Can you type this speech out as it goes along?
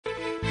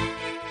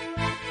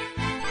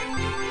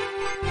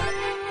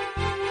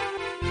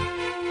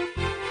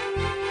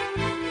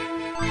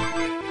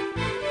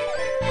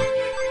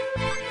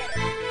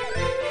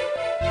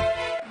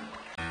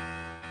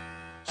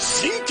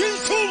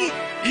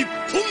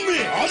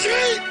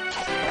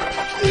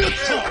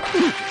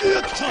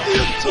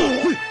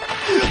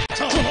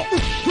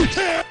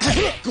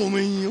ご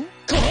めんよ。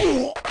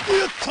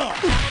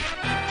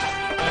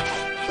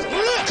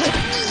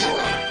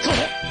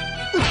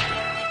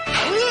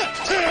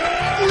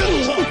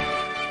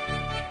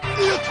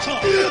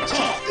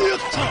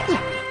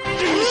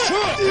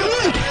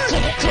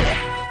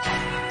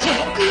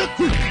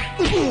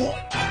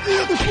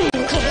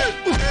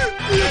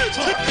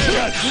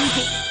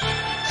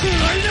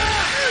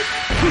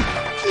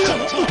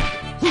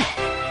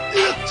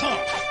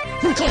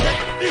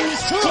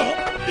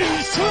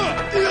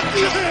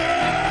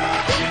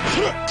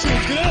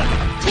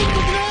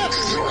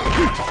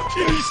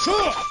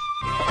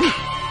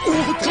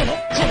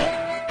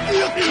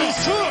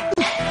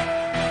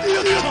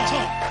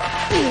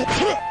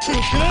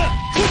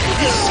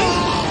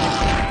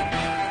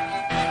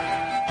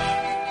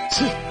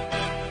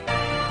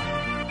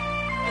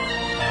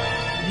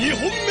2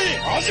本目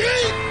味わ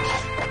い。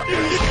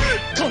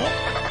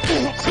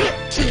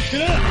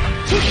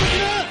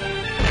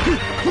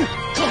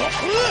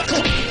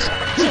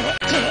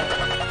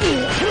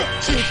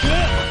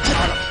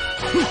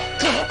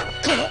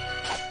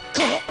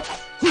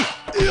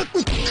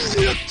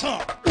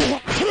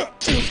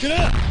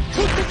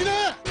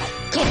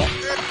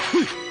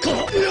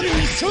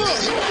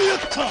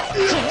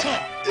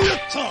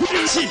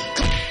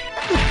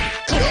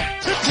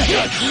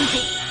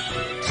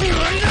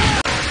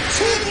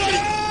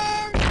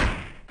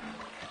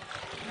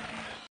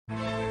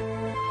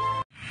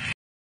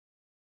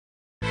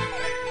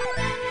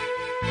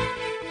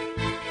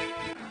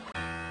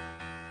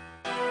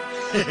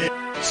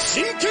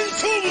真剣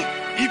勝負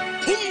1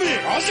本目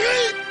味わ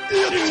い。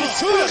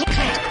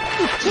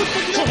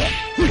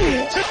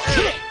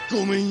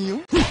ごめんよ。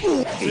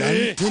な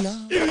んてな。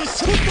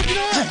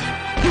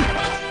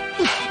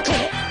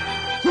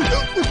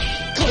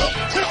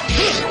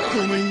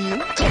ごめんよ。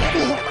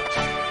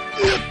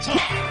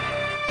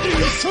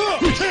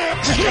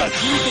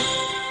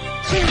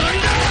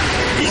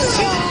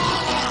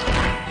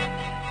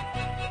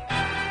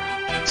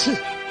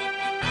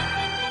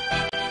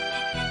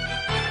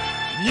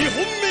2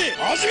本目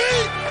味わ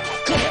い。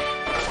ごめ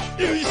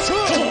ん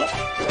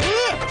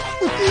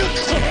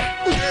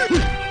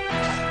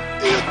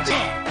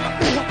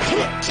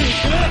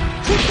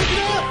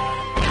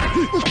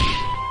よ。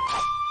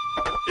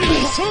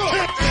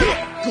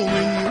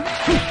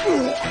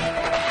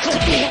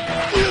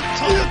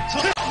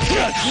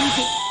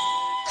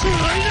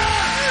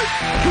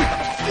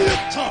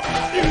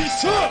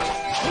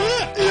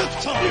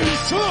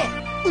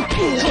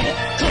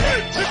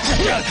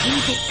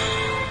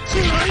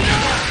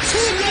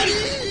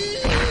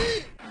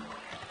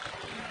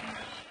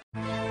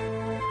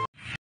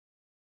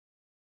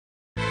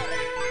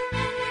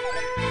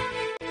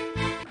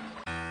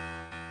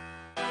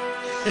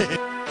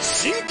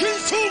真剣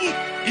勝負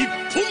1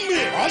本目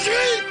味わ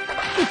い。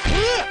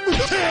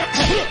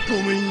ご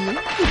めんよ。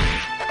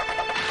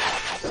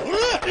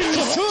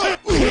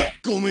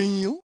ごめ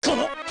んよ。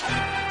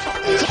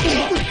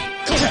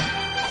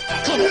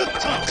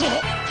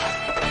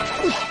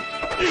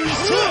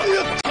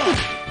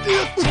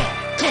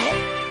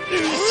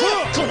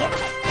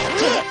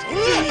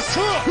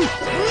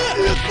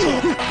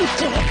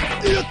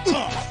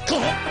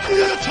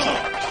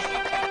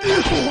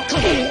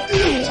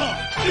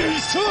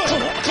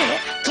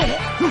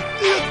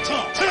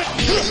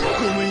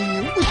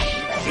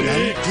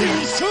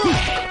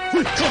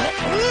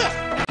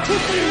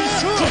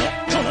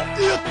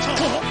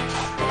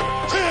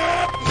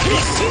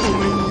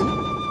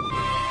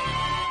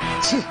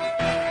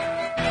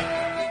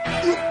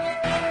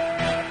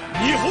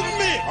2本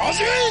目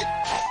味わい。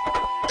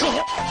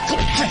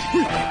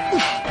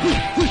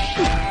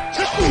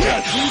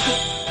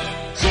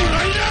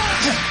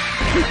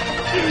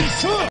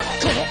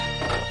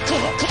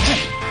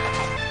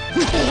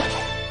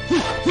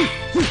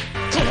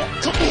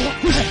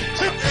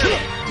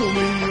ごめ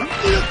んよ。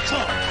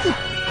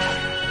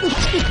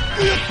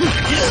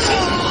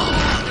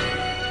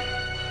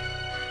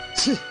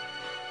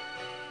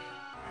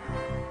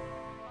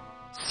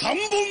3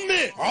本目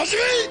味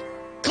わい。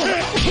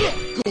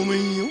ごめん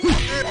よ。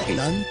な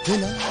んて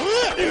な。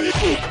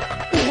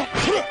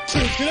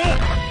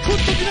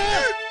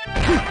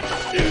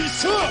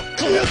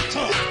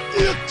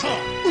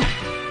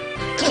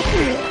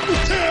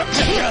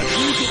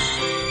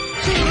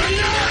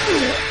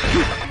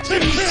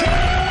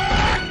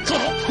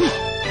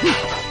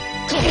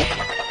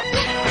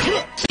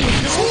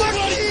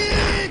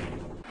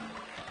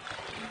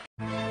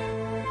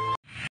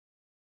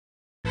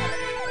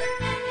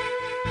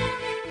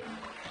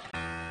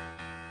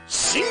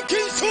真剣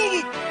勝負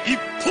1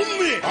本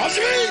目味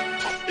わい。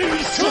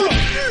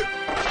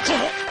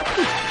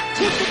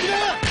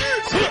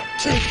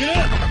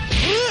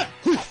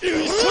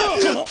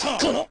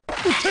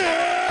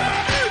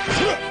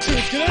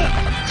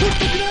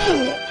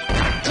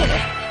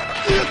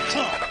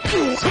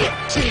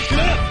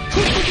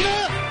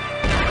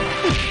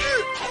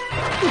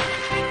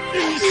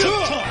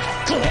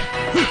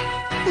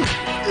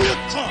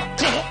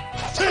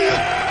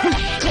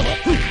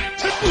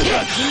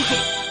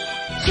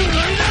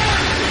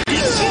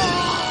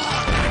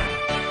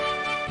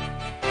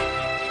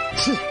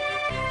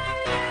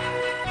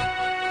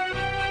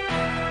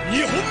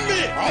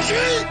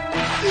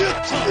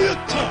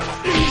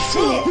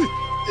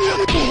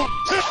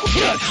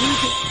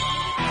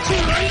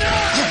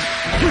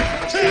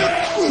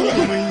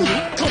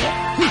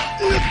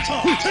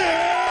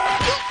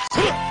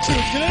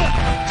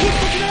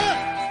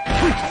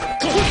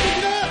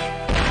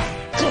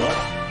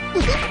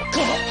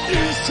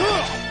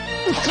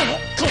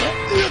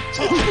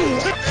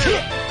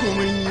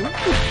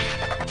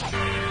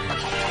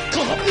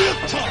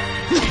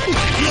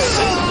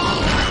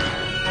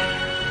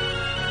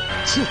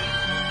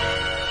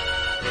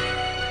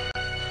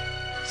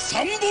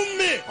3本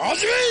目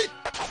始め。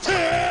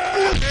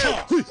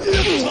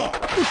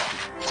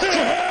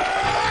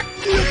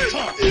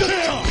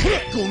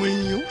ごめん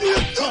よ。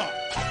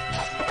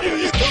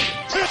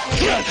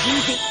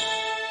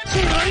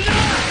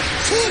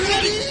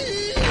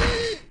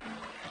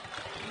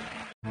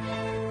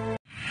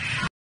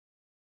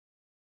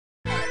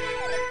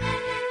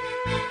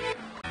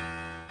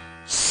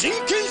真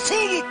剣勝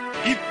負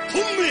1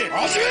本目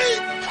始め。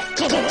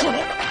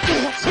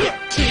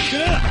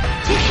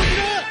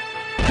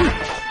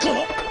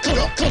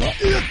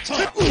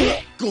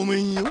ごめ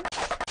んよ。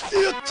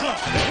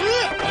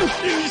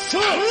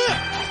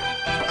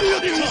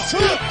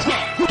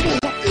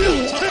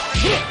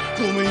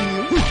ごめん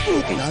よ。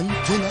なん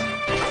てな。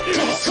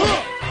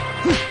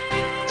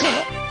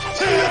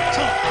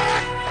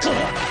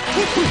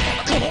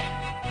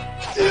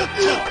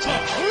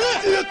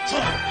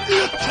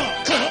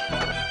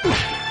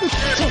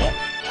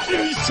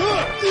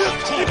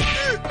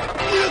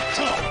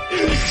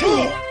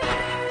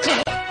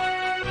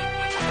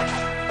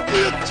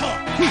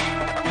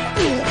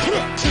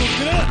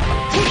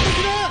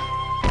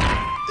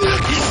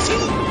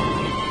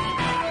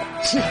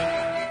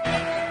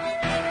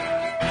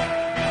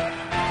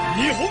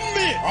2本目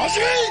始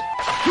め。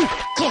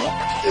ご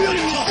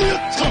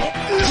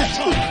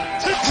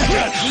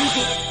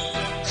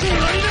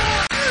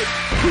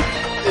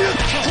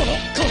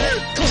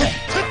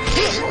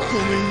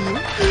めんよ。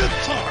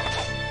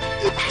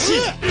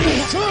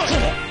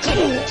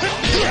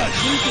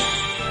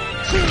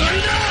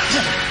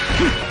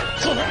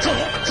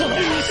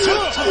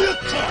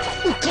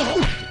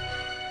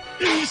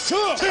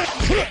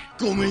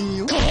ごめん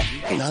よ。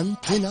なん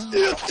てな。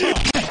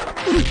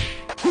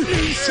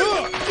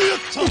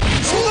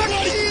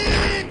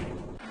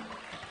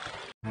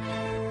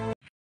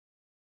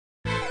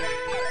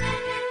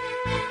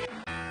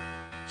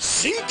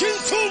真剣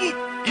勝負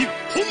1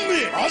本目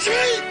始め。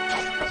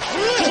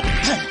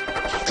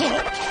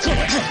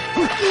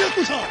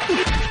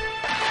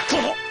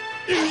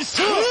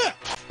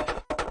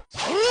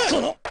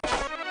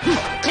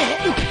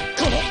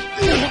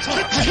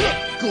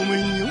ごめ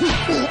んよ。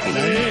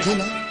なんて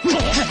な。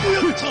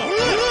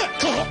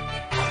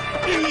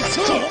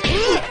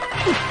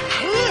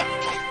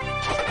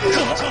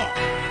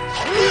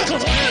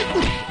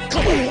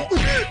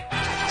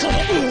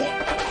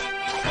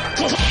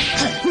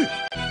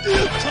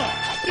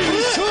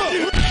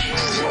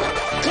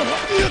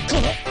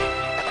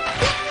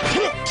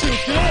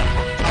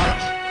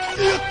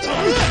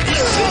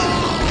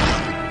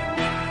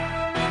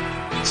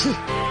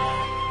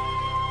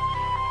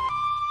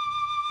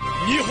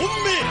2本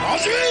目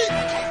始め。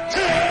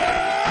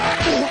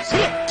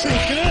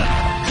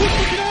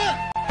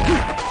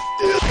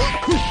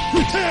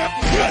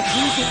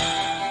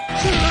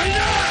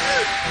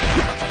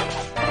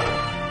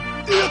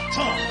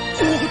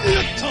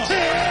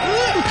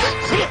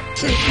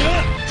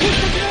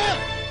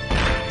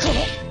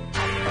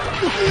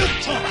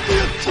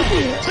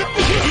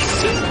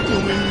ご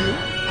めんよ。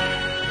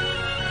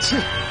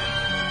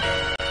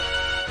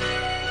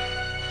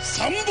3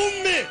本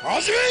目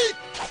始め。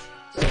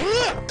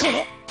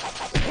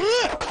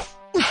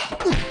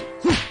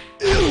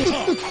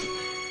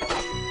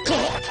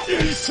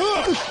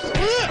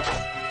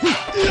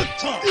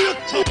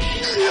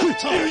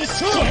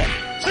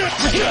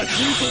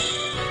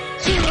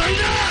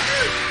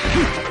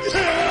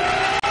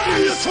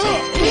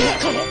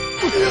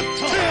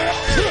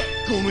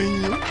ごめん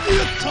よ。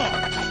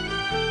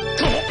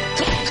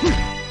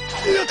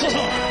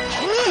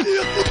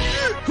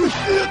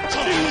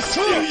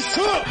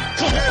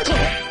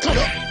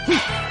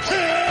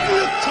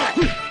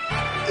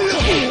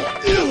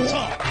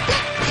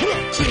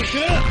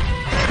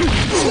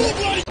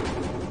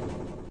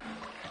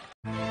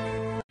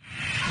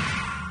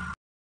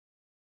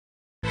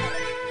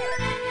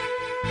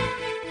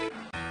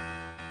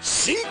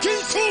真剣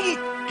勝負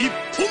1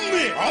本目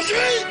始め。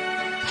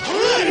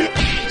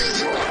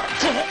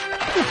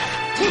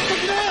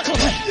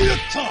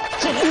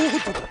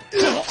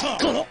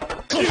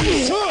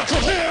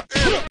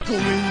ごめ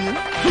んよ。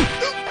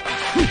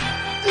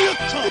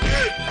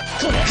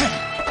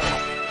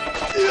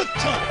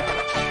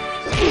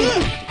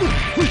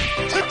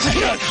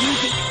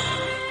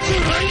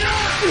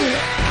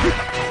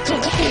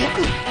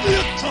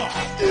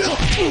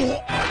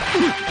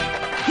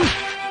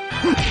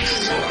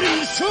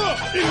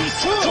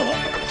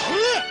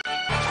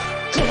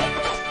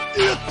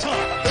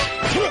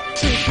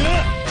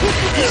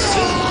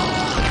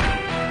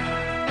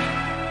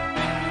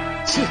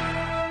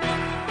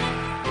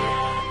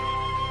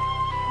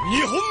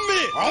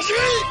始め。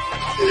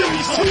よい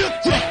しょ。やっ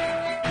た。よ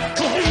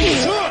い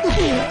しょ。やっ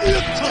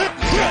た。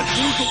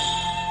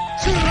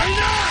つらいな。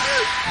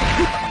ほ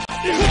っ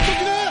とき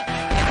な。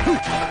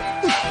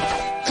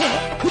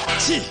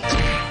ち。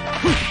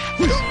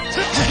つ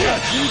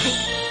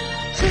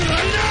らいな。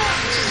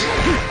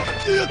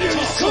やった。よいし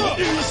ょ。よ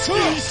いしょ。よ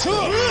いしょ。や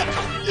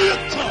っ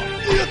た。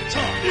やった。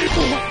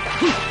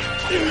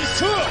よい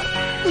しょ。や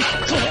っ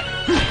た。や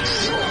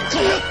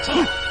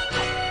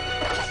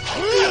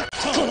った。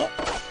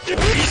よい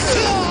しょ。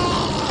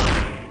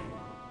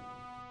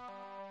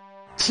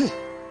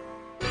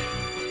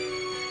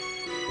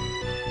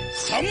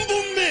3本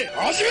目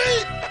始め。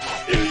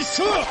よい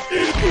しょ。やっ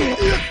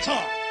た。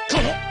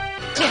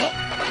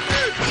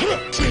気を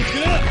つけ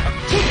な。ほっとき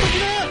な。気をつ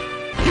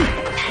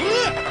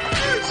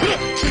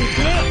け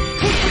な。ほっ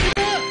とき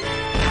な。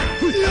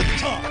やっ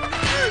た。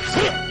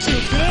気をつけ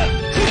な。ほっと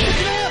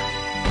きな。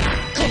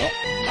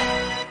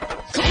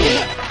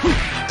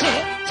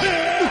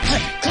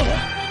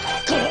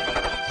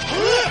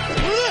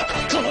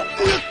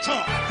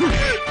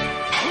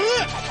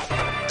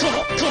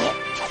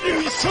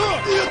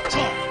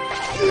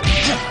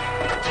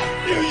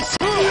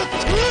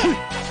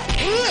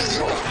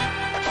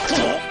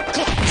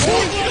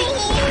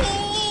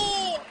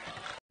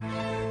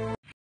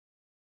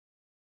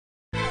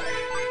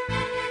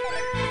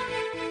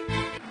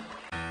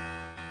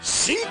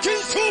真剣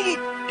勝負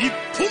1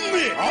本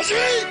目始め。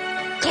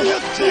やっ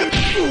てやる。気を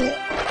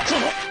つ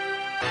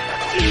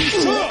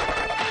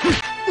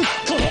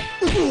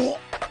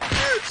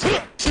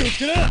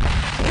けな。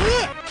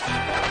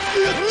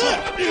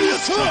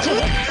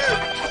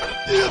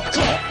やった。やった。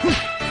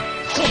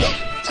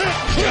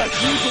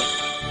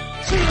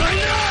つらいな。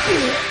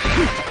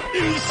よ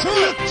いしょ。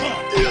やった。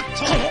やっ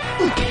た。よ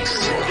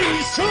い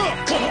しょ。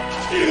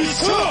よい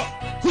しょ。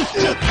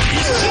やった。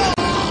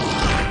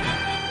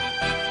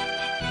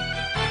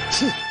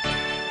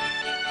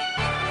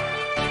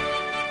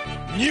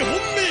2本目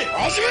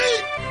始め。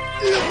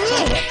やった。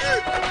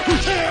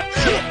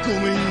ご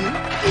めんよ。や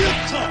っ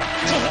た。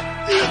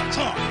やっ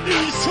た。よい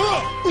しょ。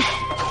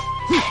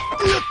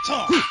やった。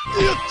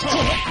やった。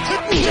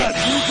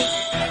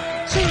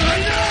つらい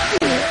な。や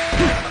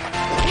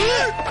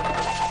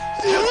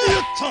っ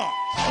た。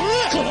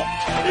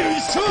よい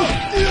しょ。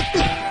やった。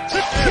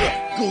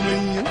ごめ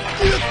んよ。やっ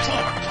た。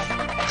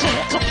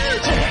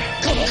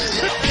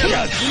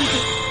やつ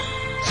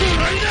つら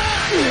いな。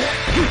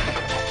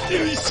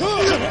よいしょ。や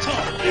った。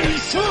よい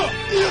しょ。やっ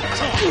た。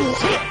気を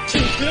つけな。ほっとき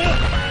な。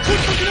気をつ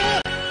けな。ほ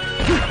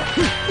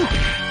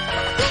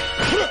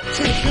っと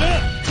きな。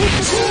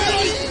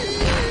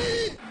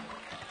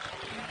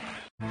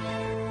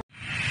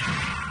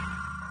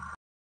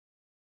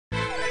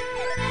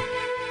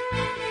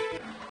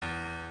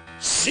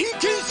真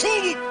剣勝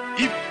負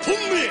1本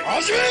目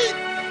始め。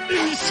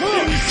よいしょ。よ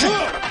いしょ。や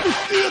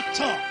っ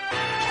た。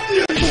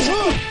よいしょ。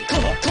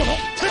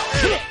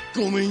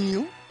ごめんよ。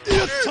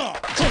やった。よ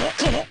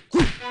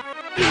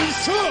い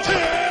しょ。やっ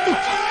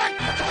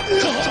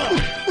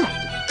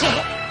た。よ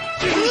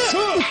いしょ。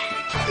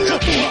やった。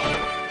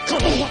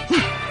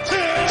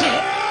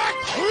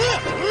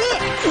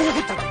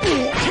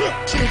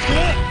気をつけ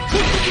な。ほっ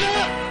ときな。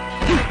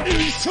よ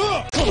いしょ。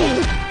気をつ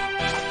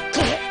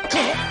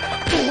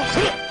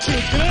け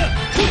な。ほ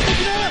っとき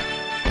な。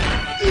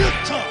やっ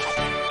た。や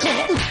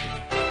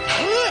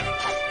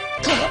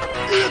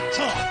っ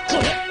た。や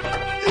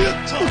っ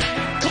た。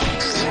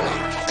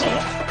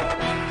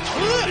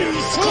よいし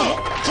ょ。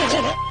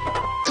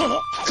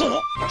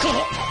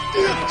や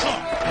った。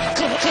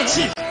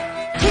ち。ほっと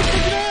き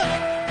な。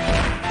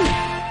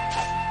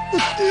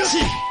やち。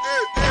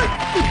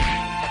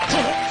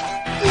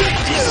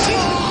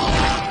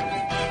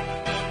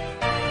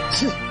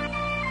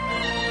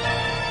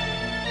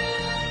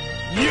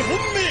2本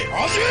目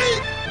始め。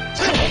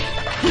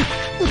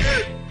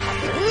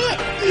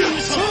よい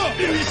しょ。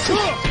よいしょ。や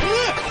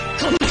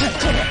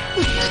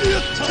っ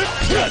た。つ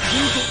ら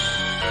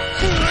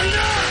いな。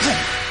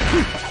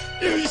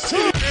よいしょ。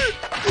やっ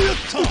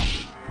た。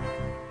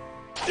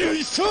よ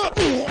いしょ。気を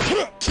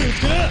つけ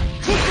な。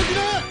ほっときな。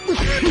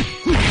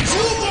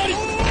勝負あり。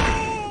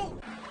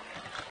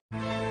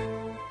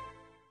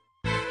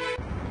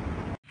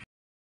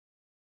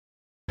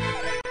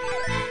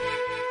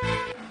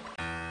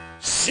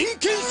真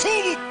剣勝負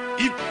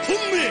1本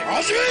目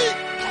始め。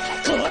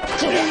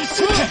よい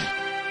しょ。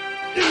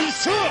よい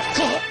しょ。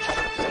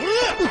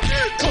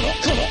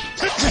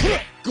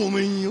ご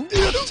めんよ。や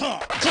った。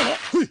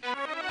よ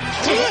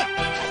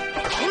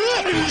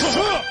いしょ。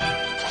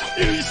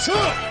よいしょ。や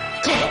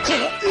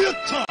っ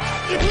た。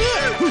よい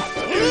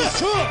し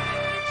ょ。や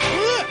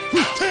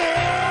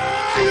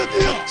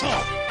った。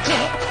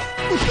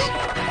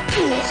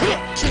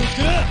気をつ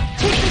けな。ほっ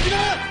ときな。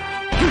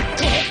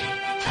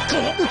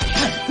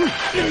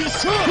よい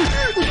しょ。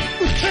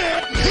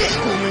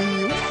ごめん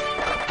よ。や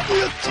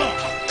った。や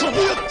っ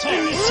た。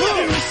よいしょ。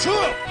よいしょ。や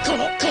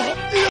った。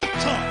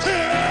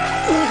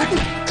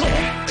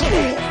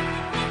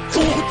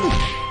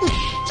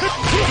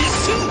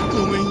ご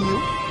めんよ。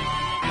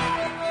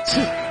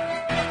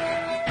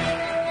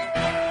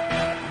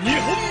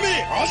2本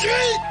始め。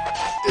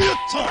やっ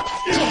た。や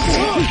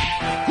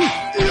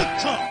っ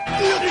た。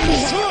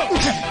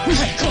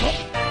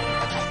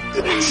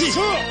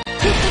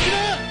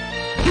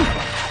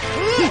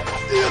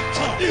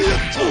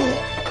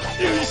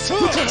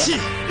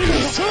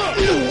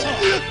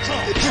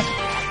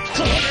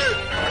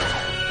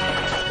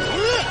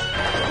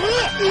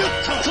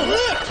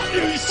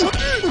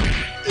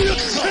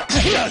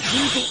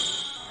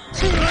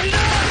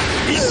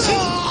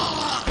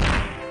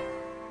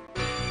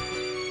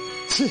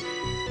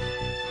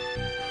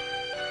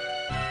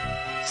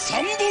3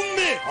本目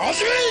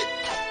始め。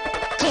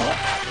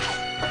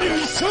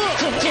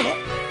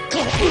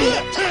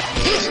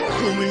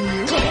ごめん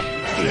よ。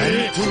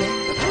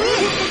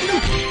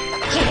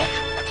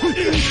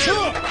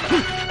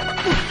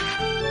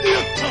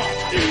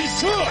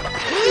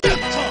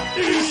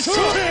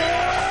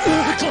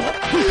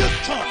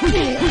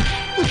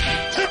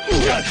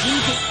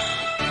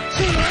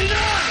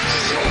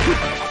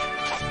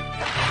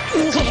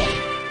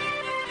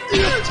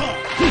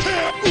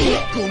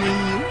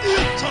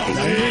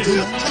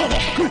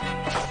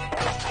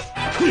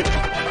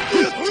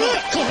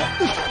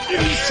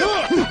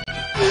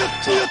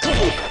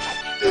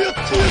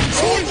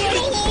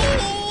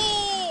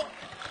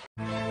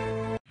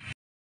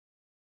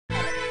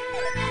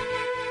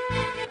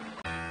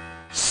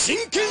真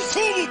剣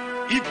勝負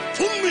1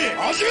本目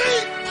始め。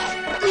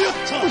やっ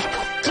た。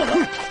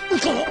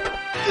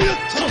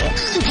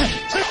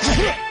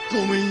ご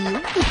めんよ。や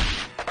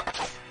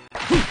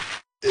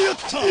っ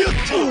た。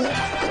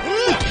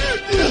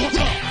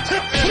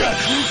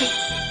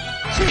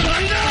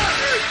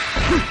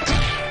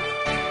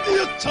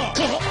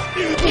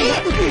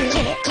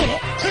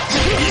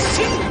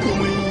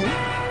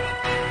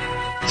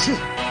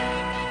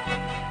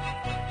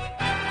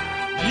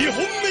2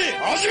本目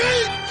始め。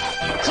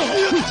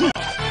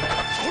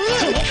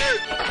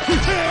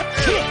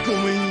ご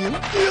めんよ。や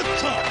っ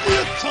た。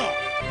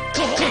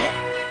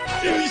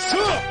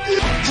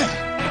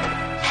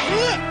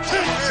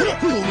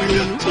ごめん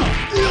よ。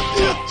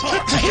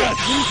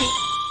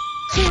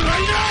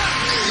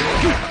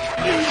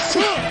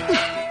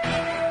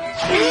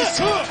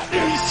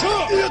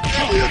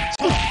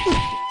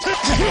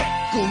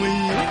ごめ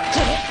んよ。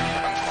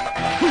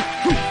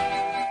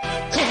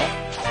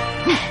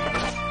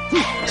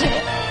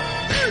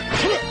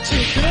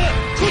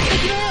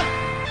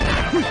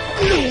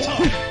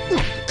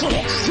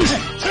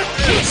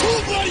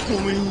ご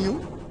めんよ。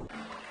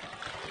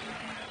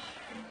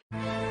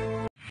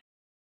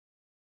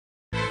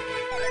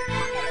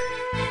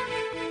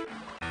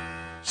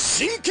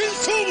真剣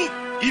勝負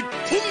1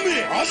本目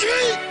始め。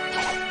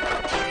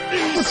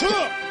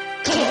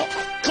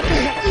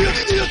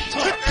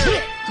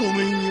ご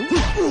めんよ。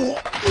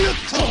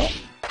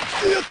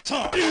やった。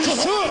ご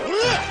め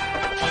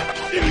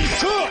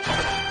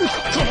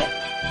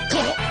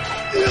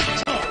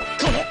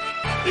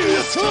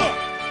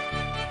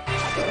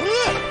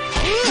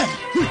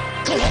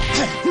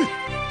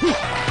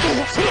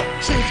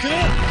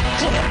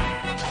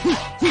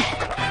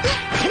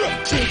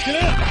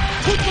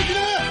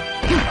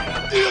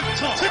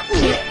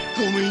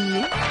ん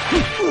よ。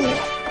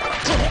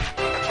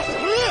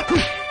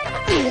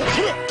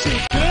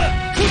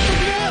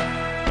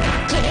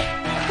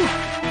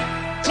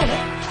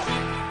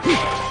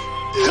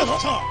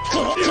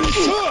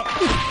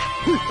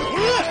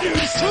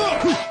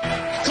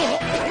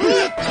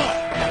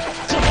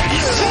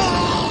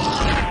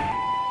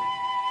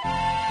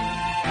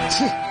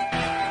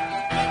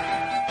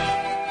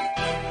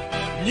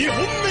2本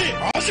目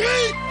始め。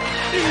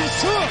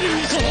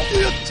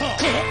やった。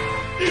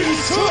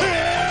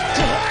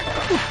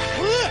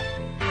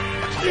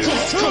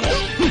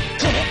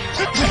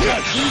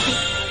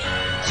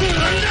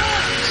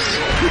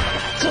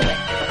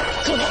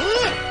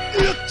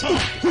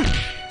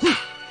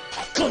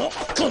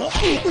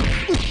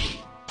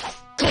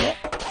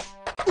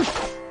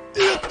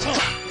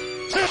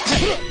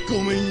ご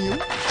めんよ。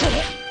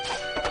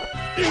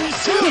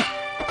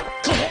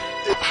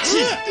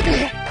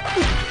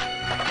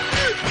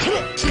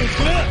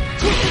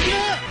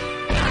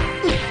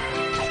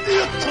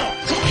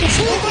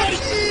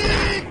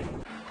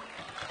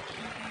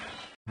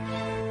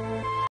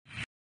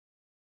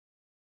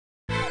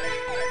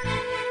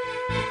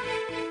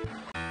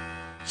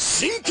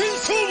真剣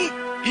勝負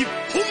1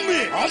本目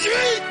始め。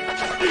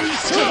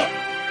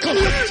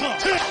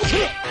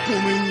ご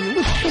めん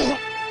よ。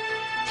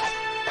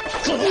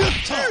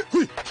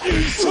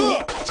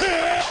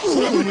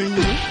ごめん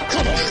よ。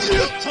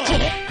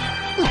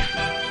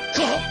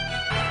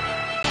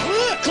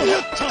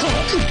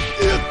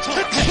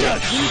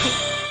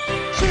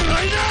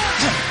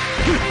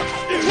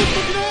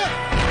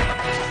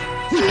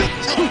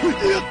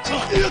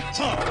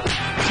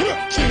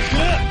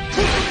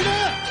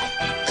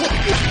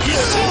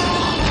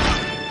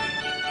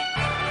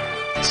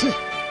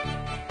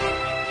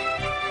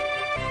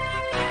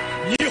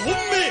2本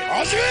目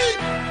始め。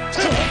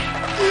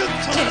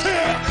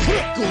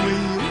ごめん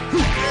よ。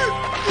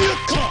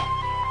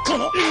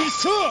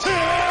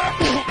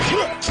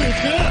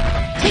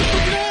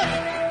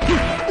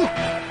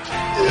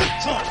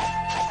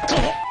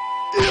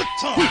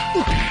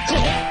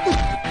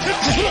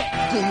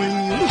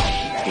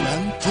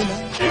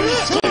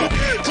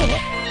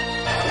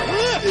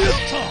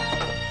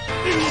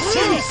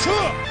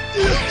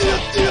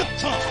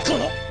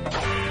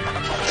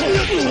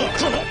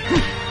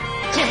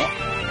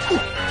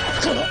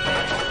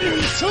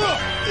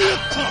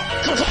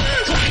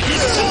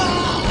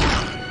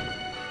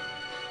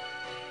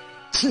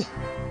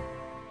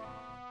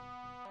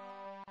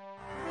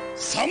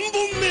3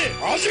本目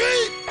始め。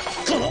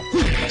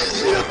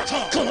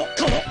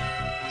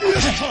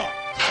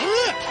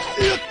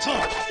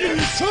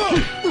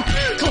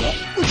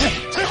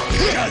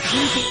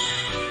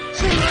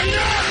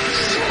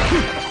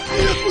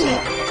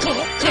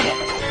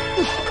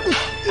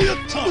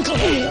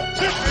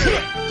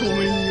ご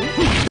めんよ。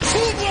勝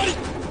負あり。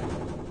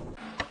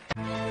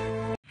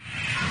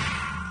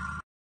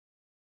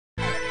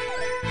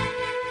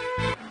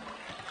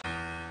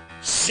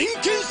真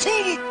剣勝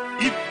負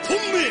1本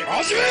目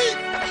始め。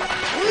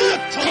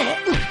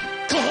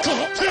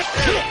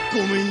ご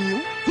めんよ。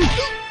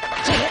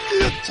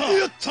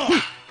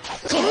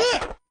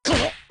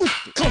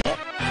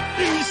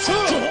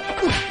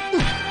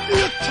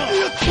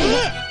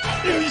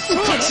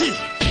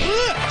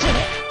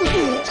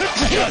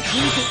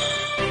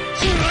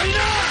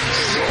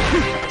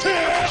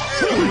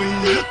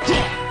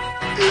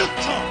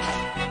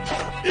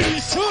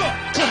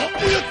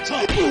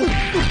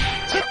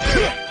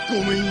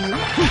ごめん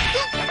よ。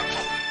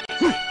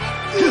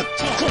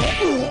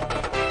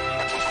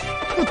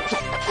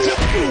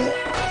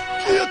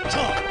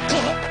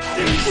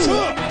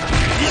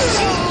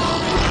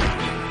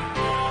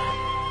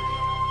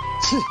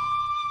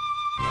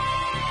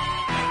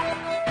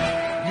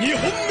2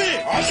本目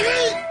始め。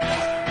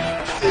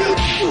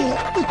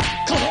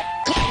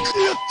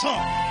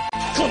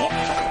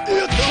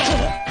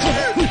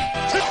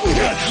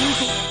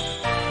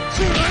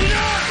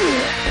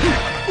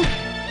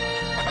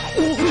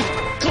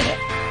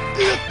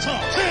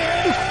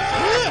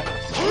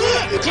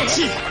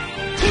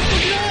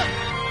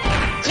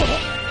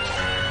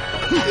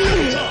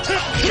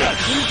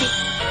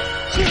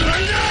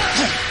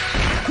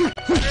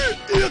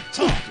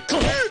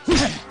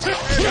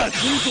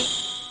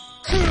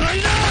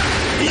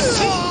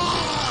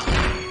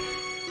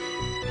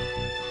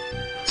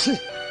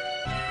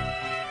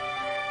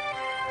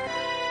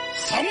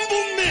3本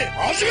目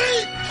始め。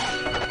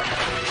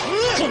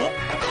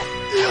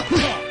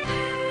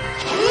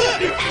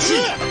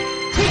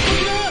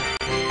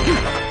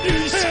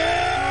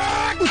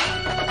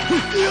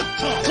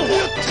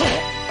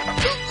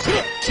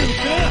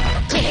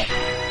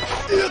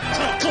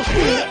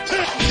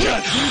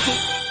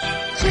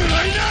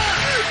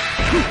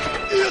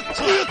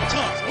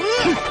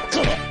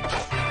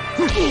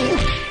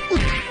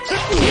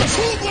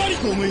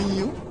ごめん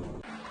よ。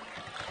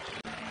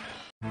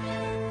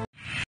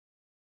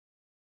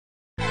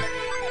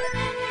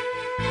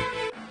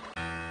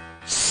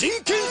真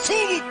剣勝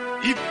負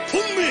1本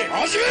目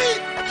始め。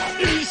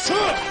ごめん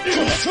よ。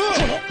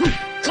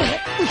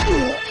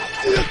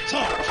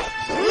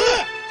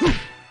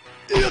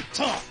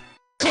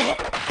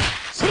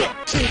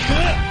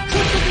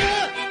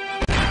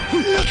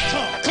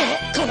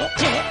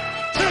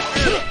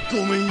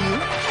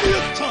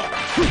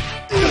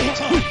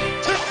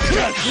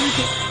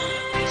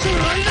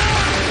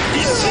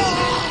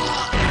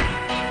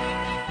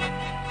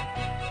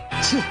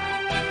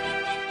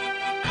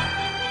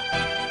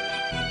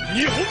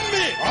2本目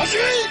始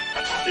め。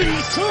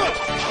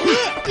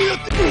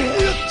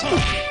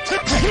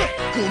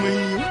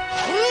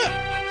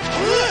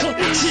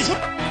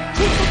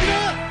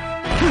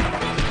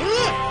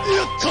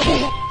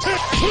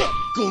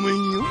ごめんよ。ごめ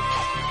んよ。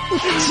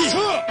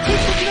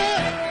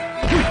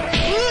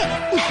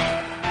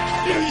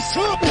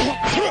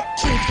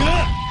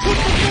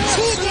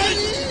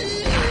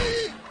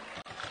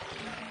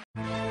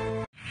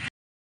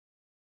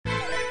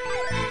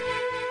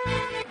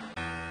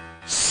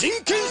真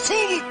剣勝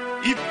負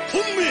1本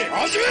目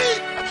始め。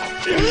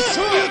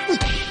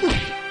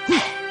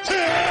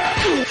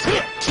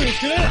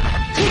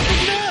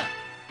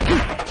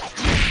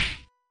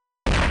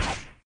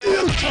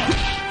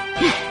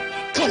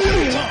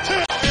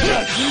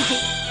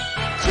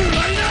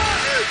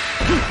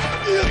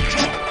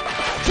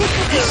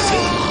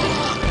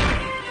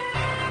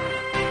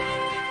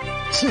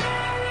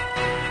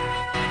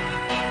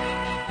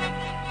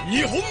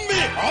2本目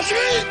始め。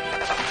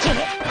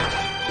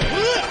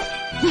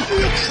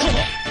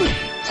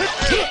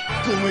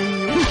ごめん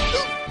よ。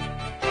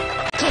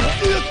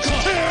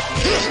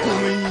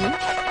ごめんよ。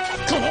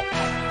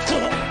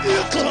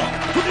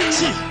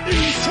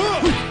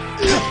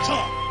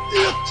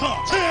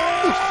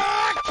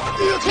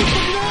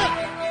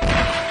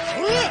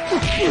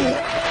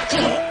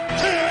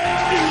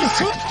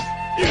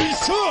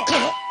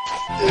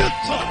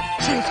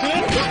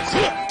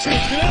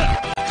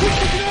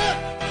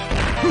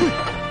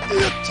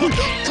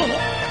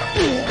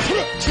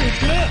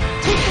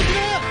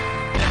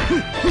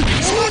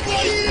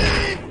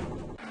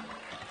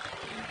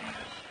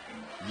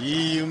い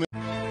い夢。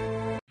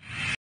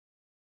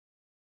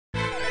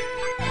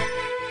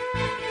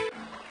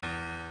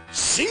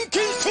真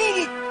剣勝負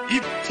1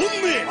本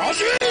目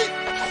始め。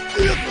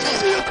や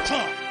った。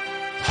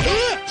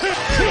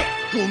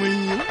ごめ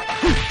んよ。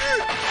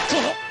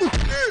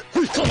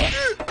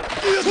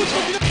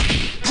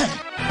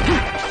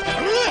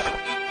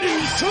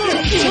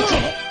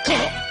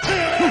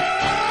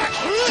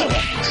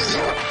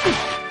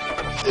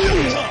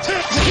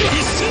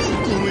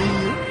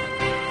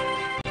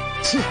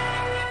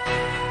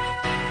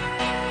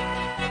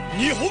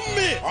2本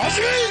目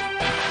味わい。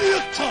やっ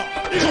た。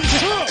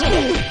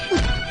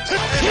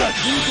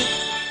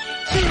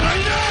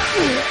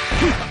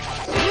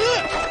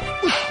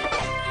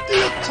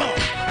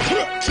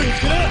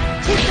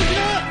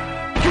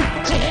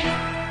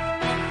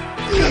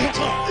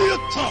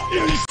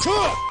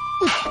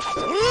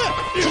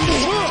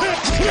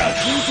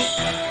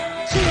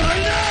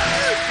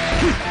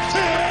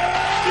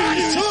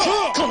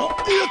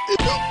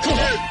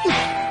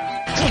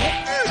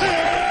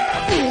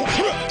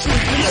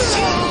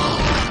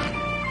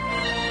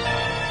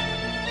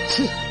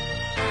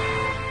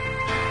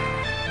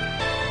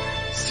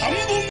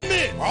3本目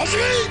味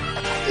わい。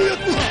やっ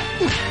た。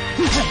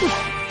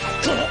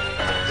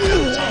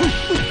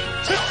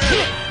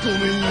ごめん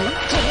よ。やっ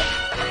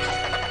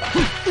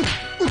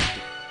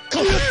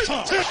た。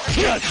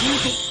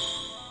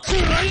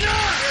暗いな。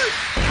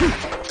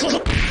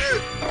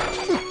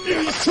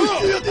よいしょ。や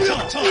った。やっ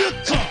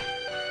た。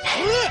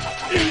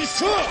よい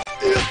しょ。やっ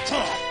た。や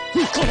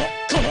っ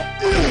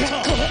た。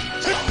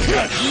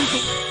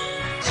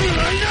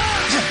暗いな。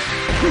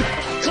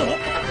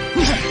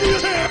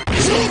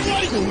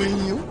ごめ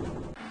んよ。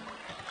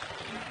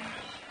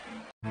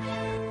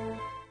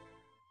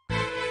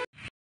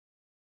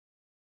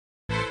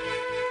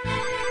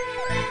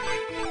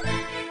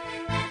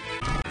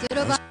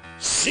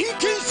真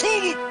剣勝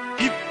負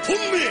1本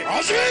目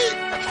味わい。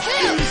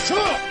よいしょ。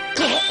や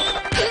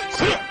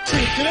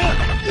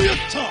っ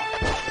た。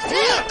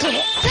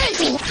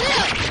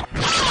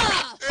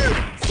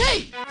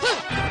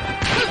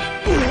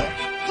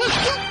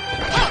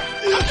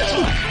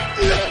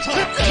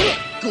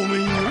ごめ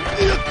んよ。や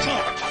った。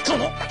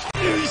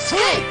よいしょ。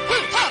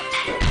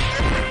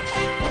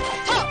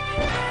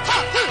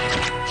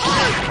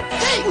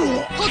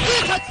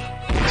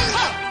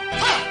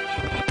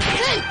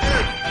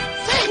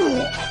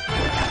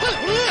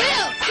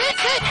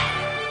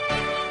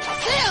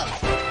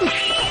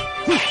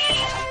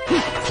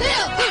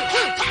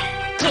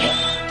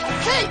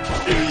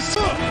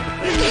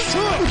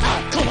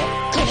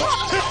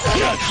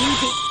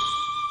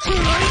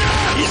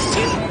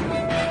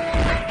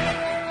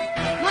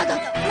まだ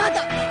だ、ま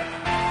だ。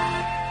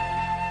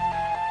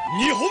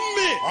2本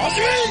目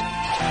味わい。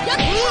やっ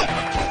た。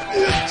や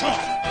った。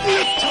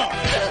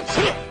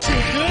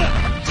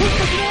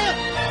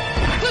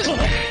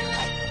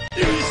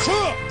よいしょ。や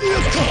っ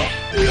た。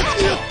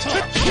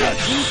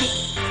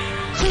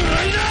暗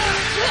いな。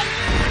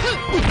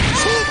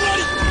勝負あ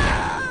り。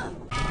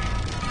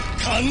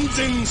完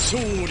全勝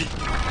利。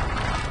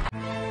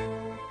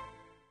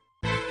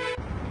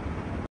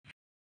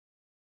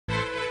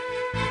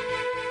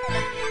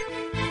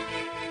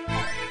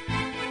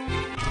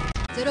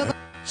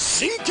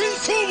真剣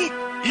勝負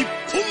1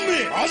本目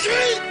味わい。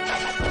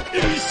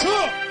よいしょ。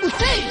呼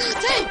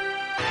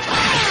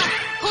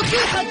吸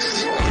感。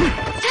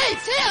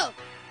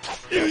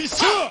よい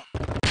しょ。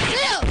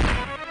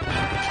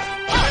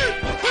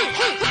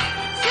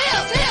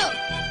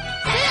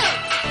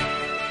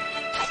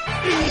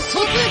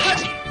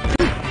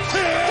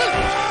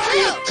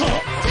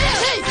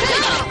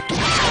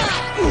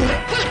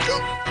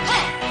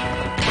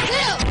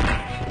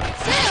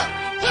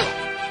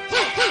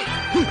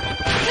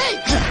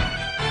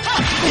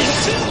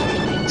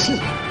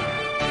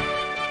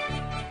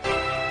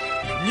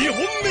2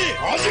本目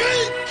味わい。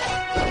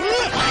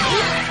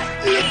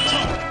やった。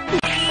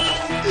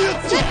よ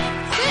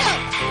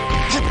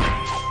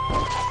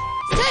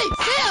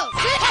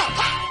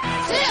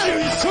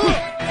いしょ。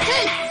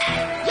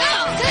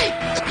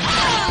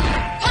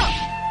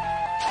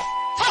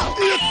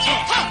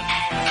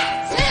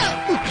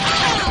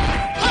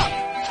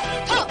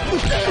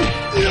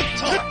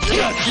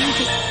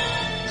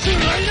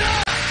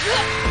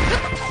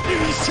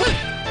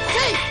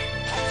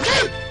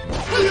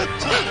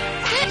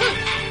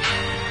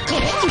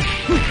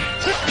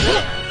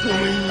ごめん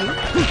よ。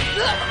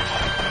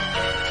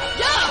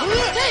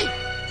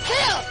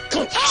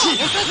お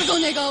覚悟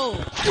願おう。や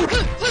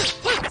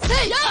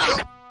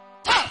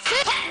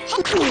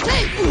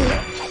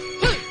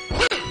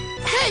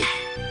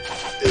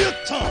っ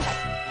た。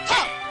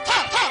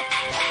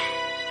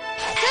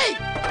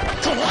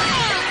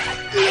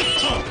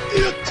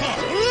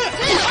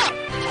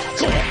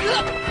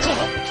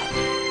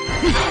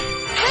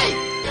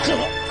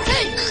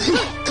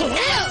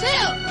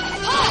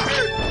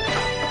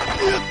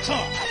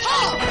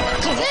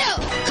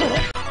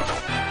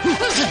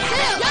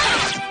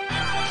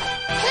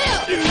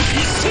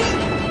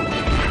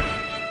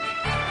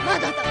ま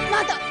だだ、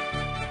まだ。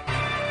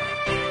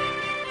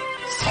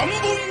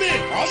3本目味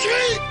わい。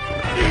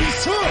よい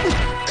しょ。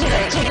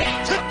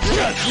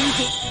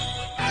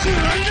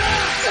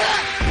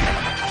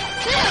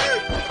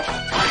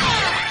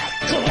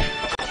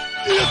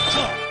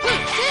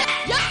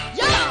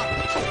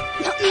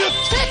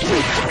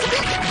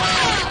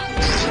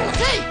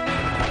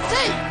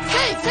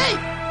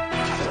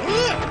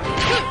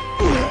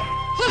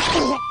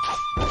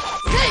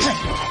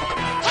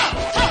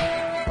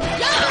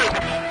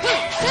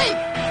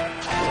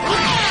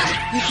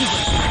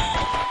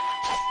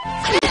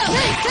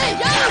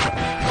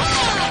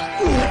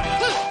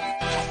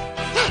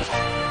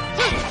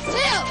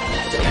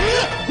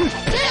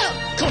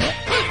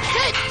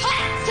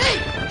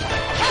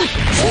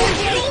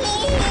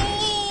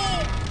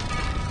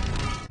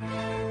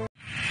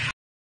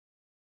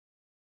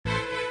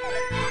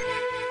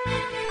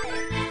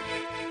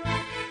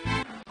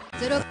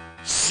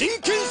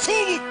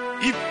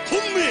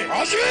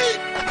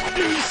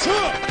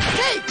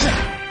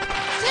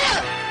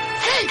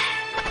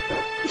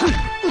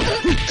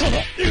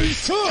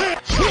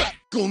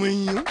ごめ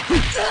んよ。やった。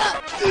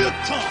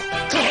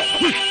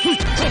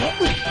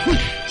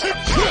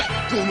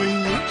ごめ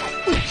んよ。や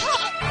った。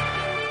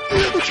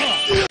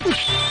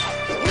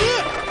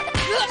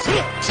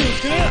気を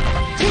つけな。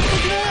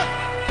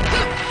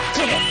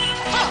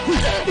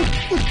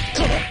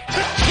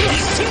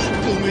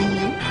ごめん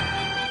よ。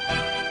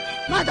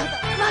まだだ、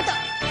まだ。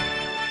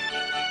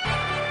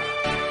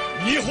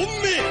2本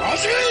目、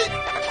始め。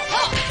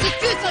実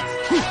空殺。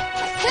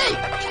せい。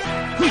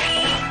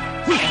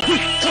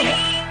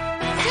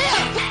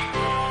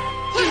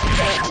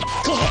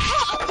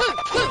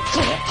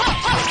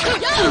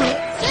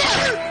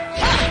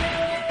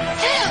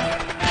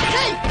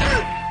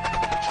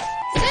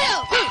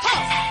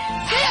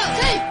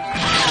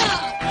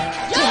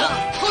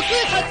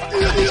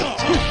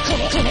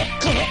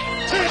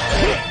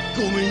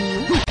ごめん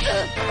よ。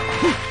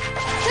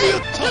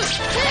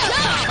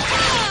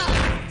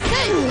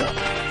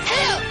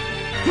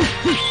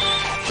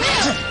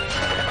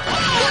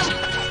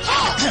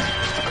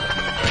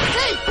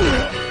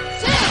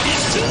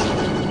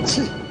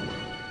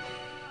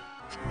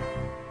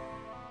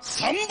3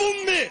本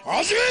目、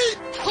始め。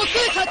呼吸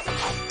殺。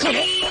お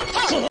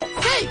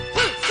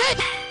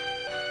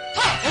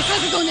覚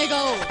悟願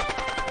おう。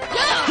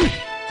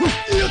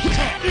やった。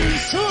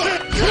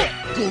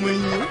ごめん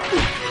よ。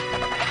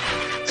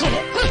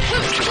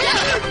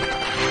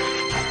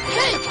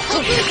呼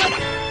吸殺。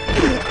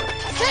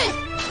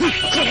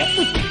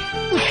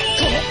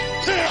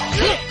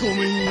ご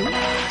めんよ。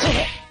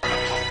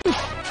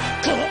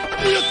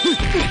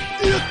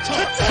やっ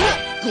た。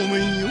ごめ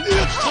んよ。や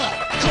った。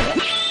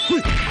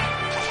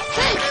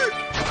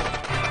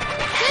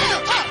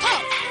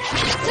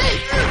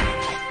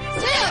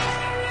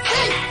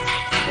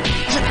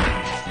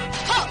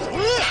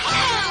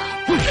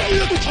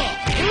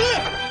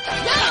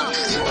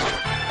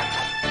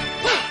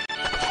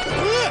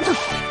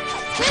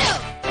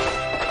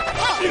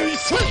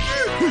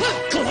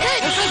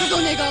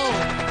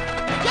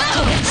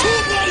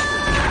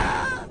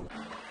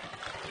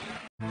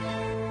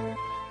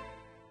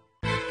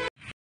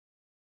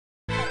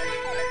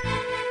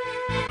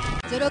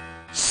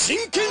真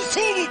剣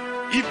勝負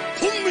1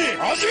本目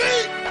始め。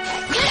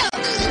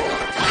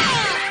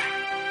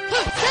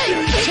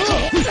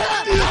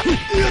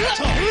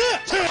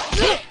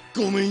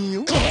ごめん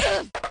よ。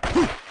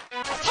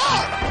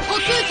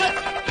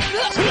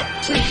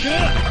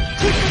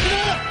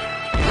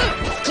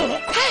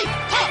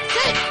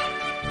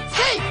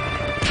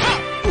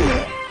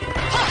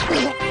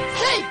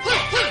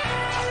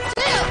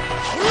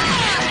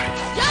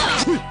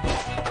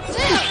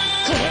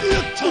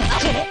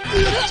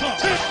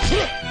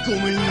ご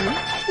めんよ。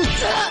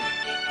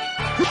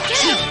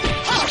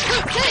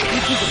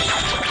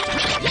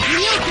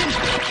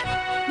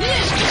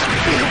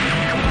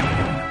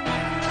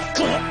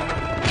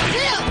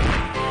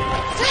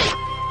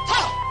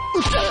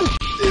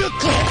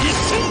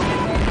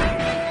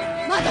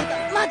まだだ、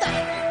まだ。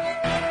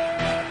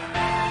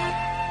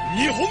2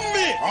本目、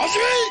始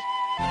め。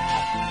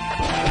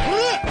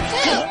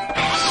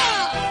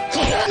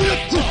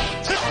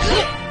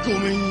ご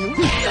めんよ。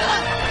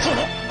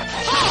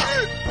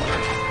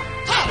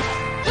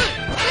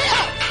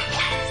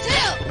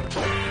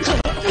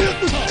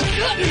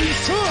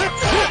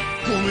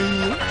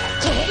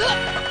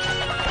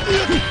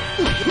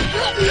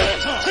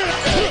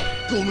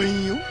ごめんよ。ごめ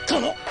んよ。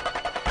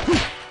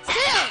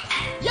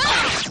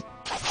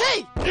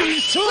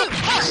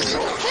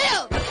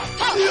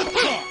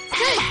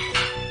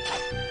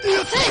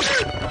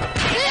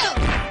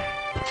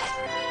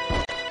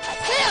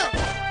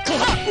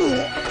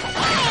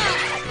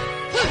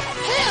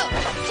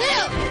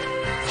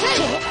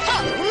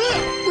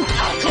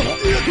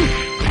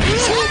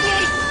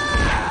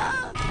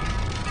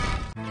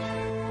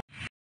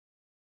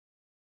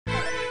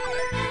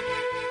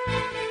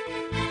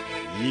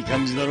いい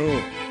感じだろう。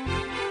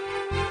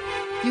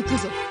行く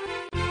ぞ。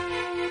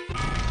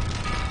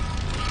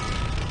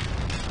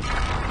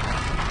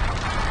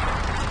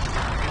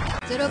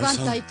0番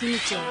隊組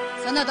長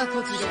真田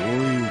小次郎。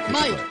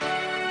参る。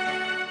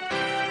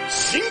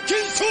真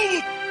剣勝負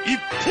1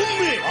本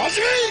目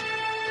始め。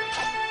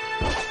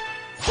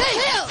せい切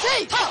る。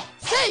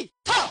せい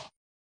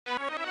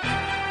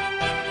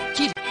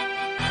切る。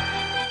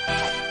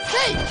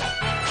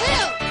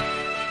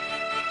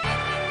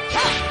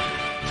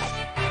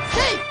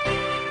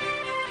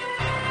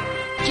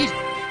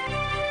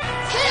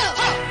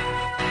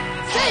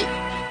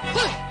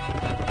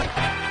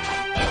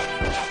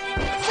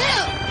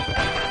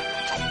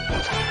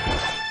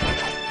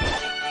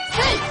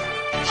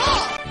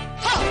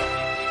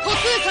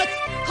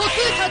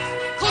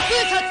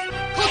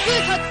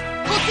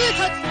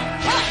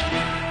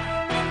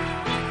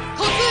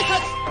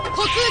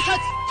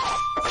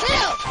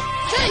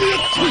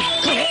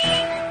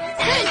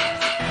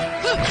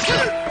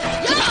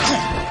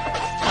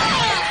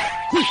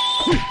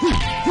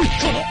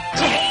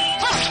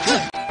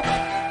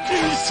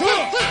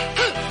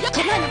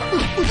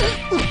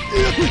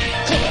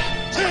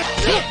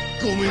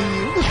めんよ。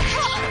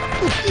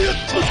やっ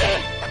た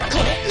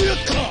やっ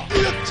た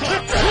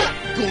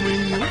ごめん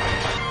よ。やっ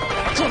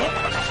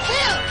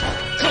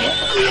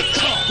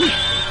た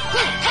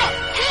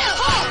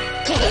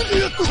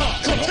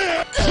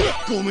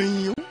ごめ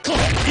んよ。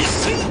一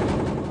戦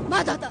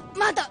まだだ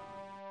まだ。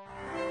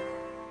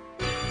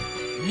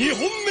2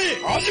本目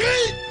始め。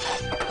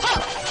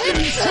よ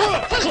いしょ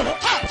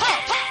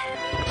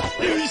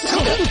よいしょ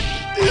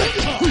やっ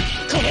た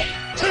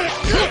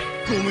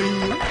ごめん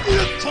よ。やっ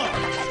た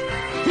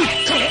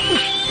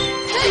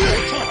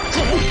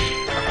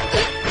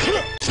気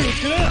を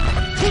つけな。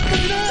取っとき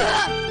な。や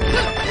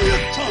っ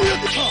た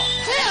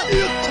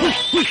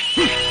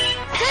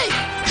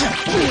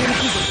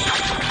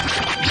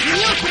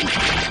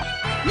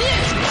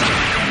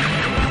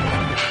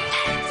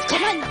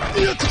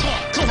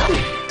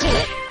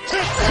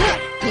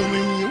ごめ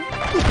んよ。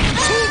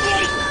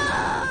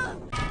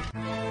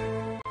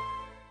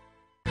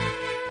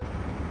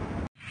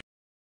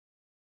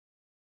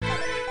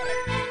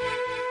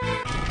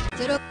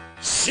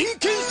真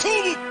剣勝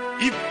負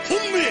1本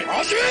目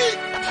始め。や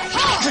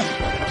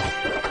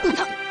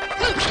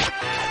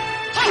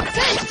った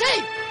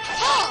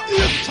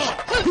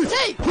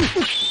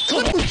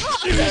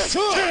よいしょ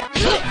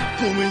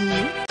ごめんよ。や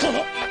った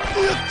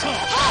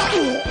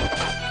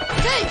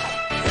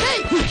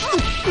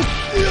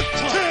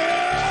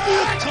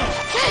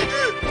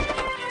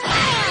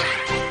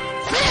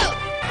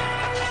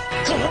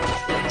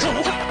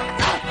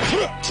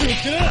気を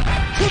つけな。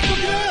取っとき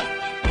な。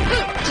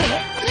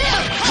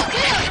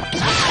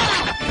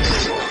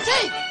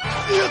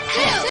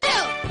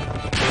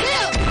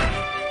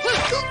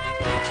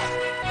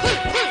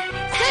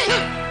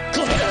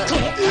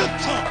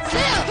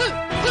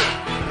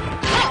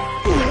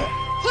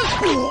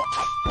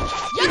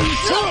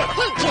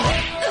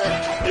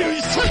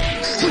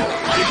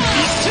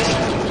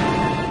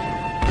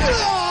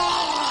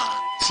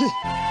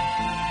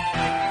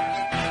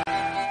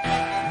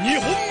2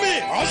本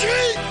目始め。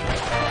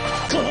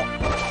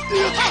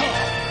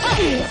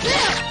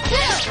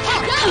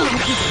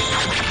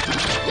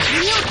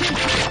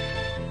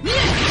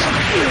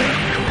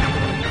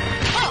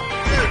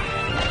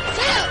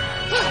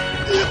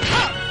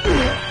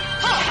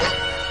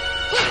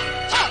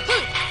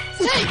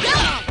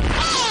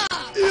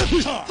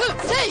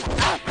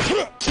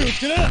気をつ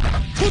けな。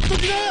取っと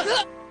きな。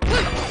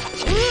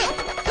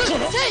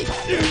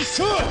よい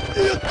しょや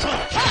った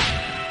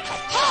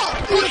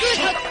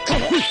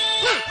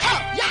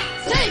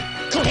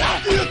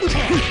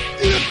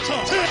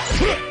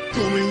ご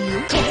めんよ。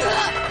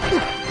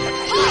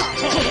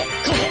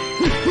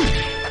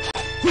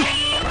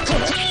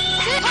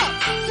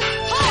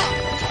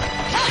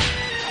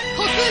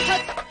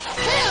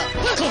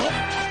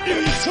よい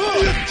しょや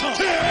った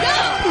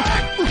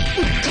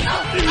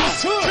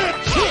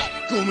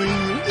ごめんよ。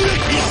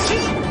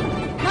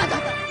まだ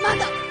だま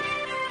だ。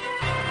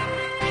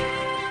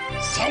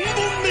3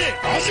本目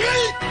始め。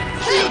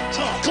やった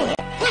気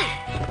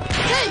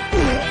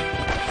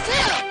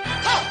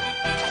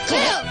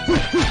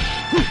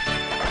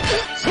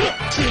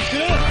をつけ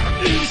な。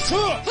よいしょ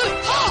やった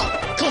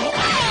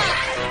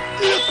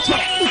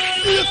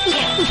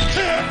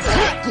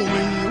ごめん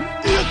よ。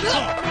やった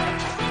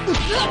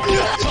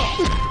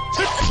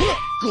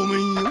ごめん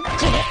よ。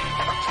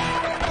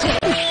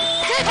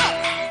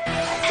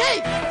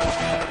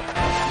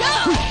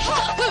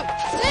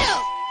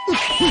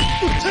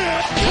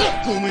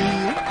ごめんよ。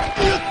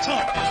やった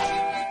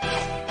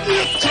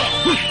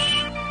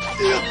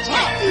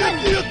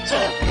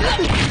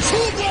勝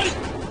負あり。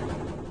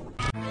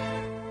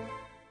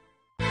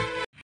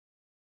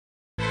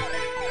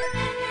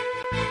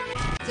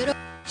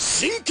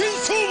真剣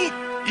勝負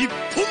1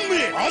本目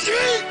始め。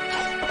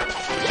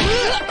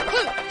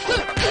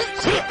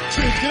気をつ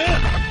けな。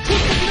取っ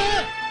ときな。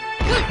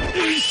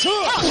よいしょや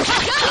った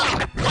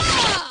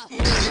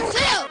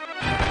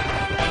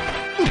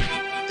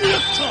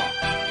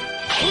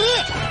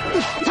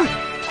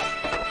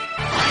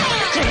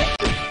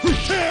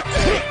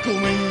ごめ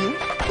んよ。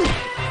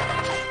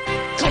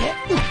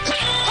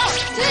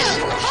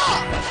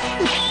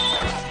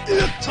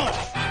やった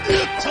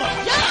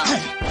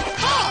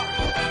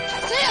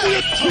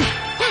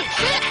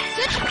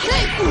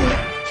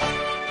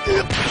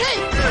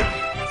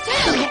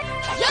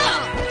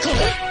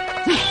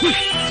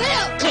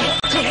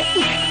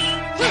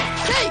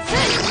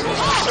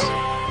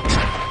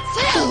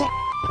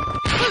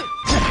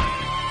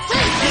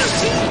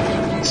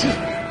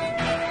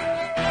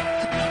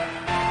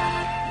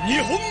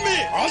2本目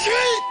始め。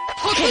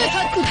やっ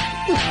た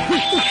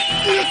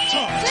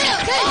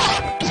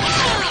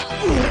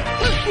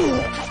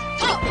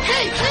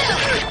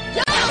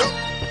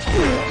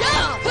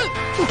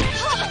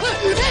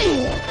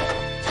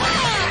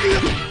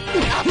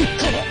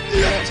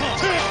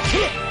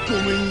ご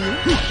めんよ。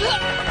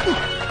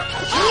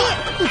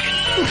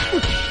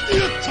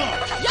やった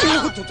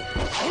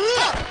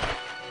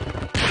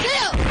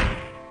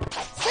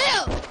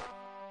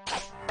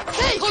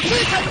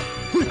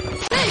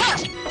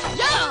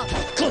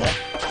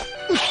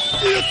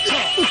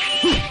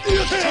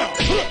やった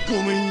ご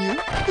めんよ。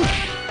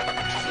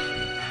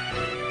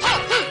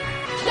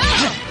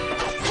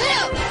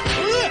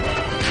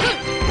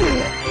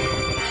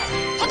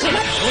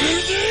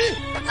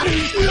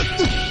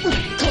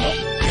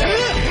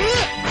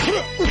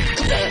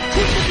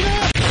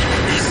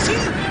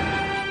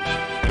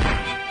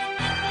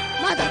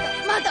まだだ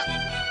まだ。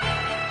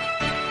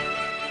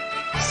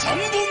3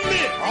本目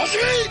始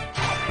め。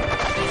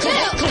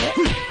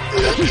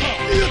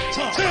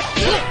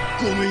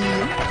ごめんよ。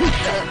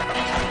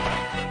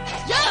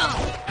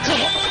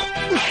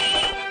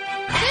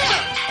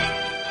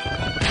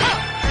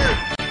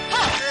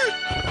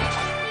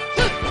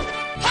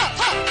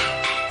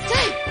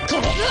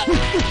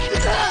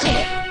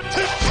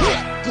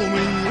ごめ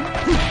んよ。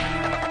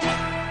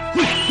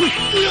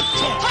やっ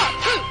た。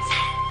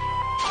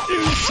よ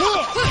いしょ。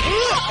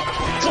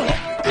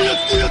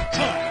やった。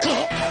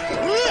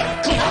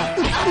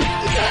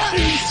よ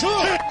いしょ。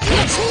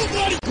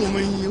ごめ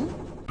んよ。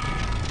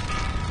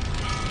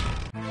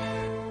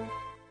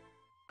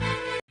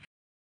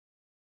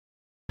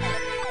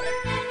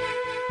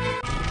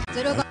ゼ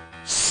ロが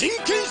真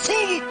剣勝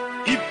負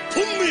1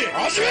本目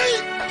始め。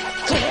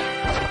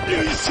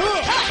よいしょ。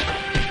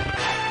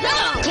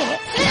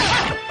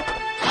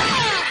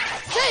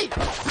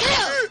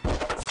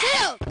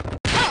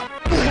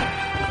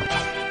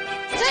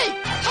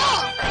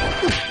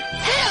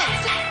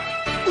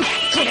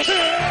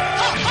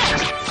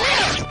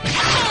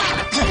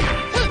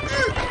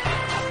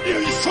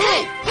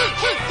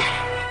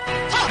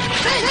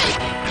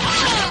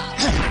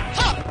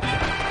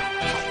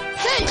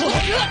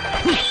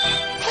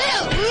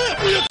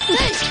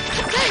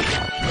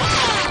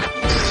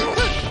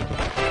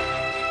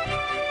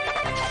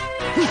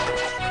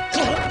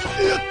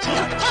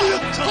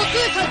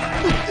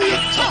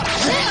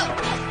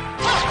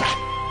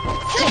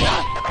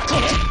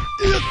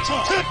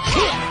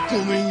ご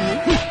めんよ。よ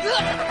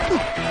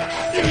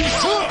い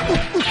しょ。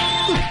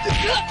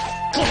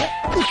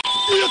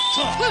や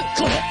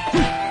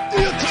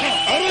った。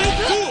あらよっ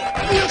と。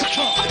やった。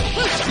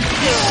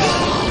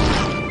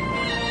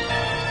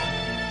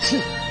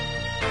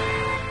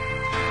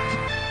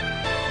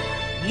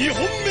2本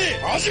目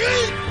始め。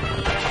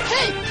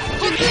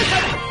呼吸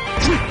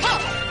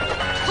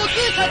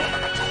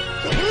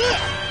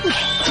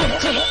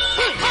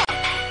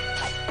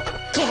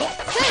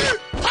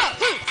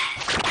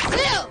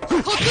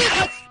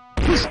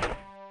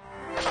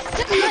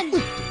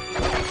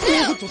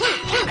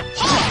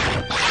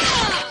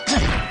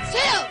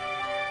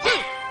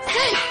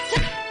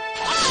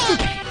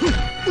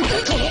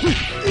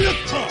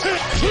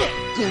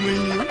ごめん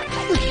よ。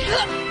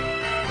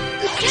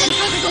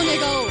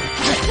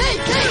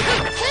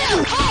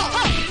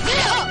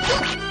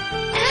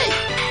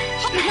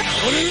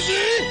これで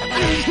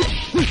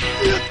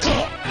やった。よ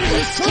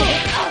いしょ。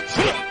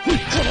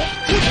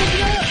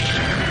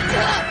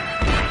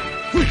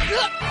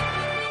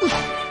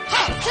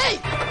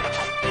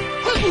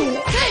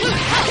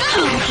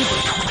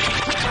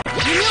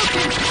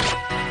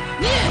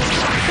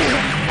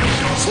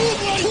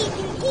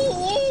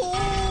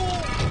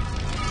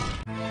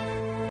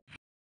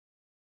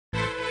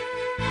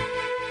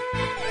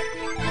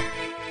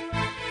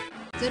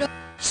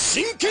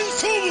真剣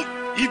勝負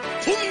1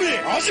本目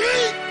始め。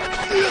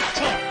やっ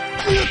た。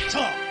やった。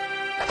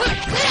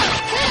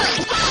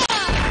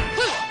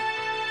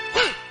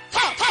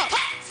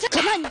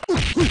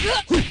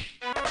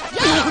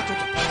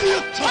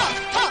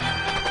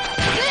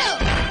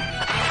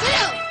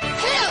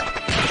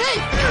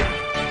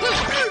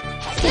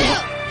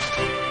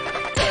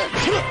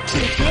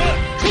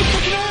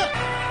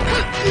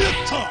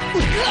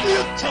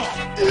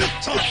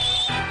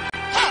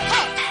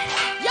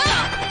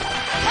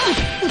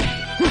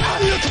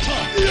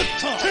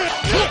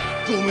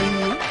ごめん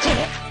よ。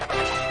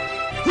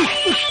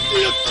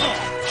やった。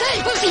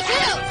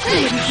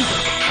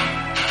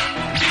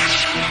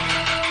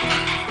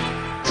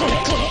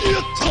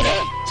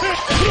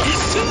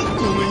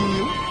ごめん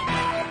よ。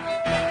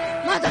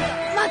まだだ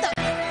まだ。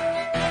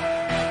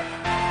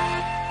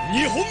2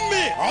本目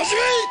始め。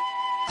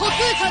呼吸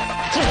や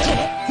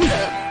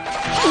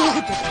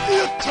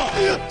った。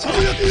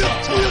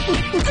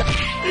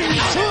よい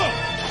しょ。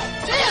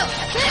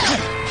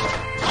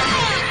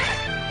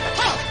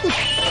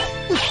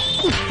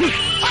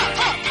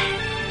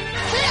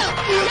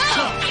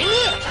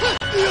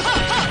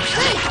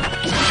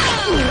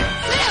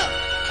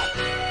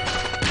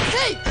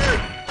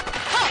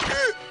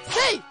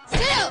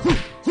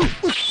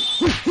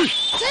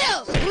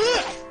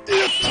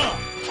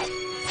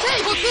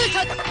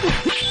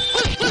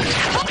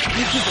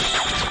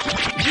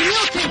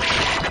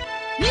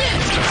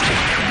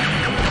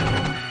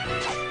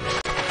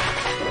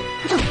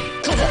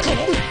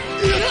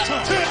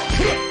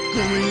ご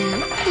めんよ。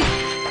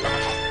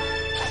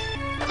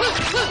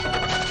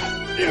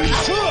よい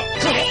しょ。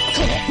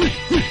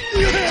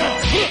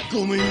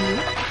ごめんよ。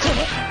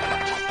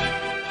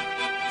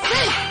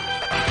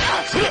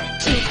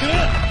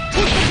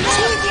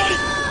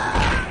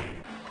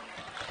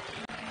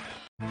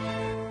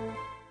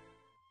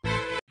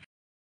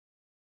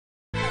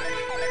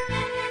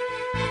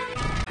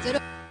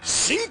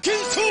真剣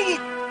勝負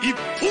一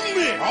本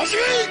目始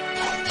め。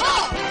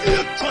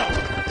やった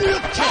やっ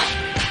た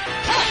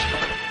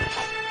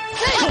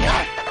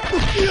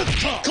やっ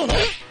たこのや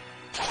っ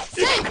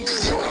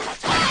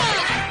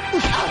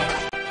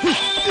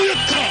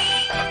た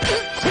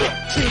気を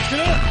つけな。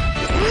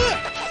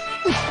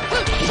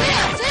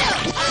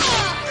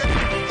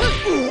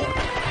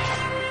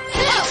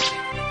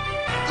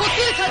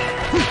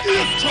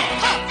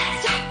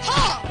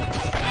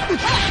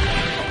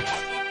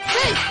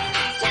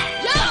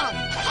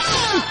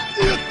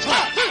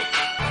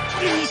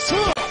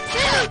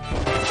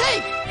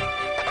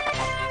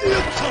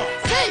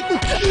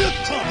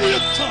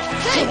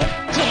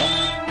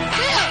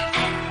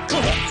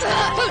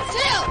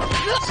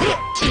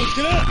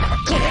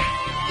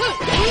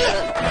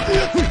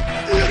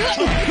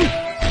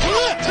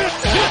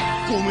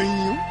ごめん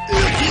よ。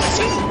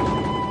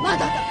まだ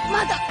だ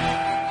まだ。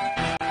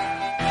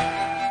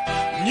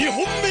2本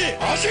目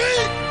始め。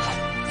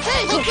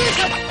や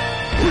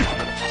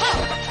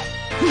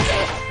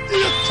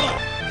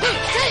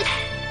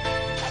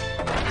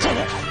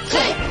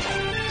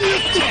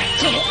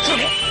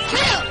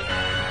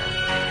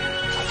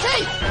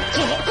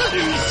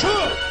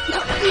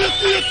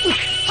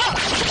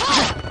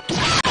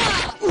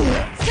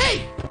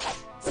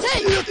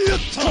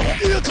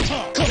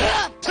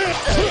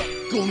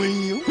ごめ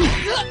んよ。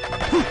ご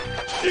めん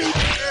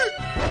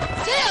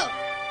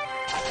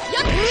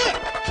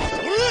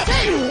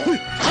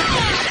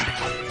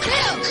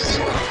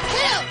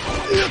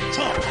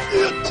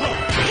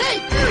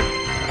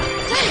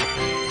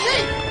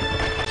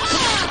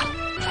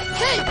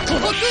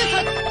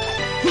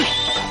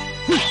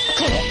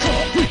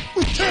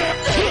よ。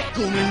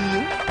ごめん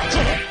よ。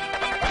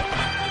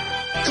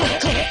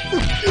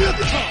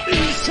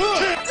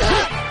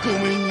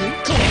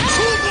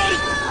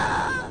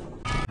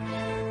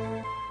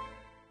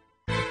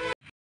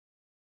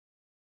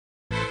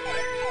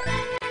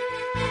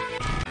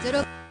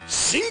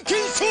真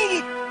剣勝負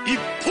一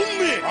本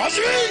目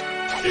始め。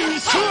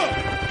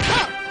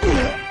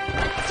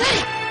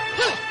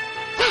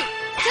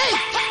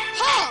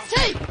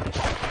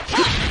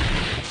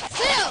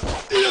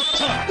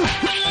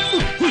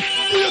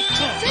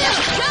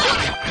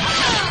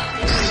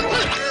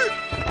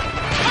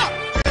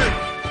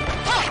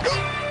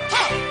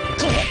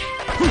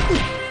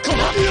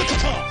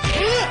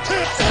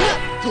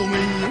ごめ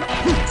んよ。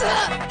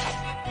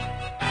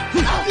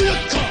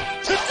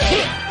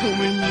ご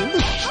めんよ。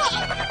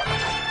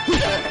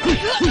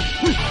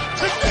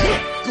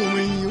ご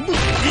めんよ。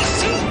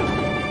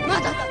ま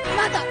だだま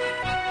だ。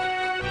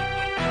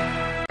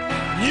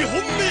2本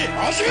目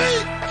始め。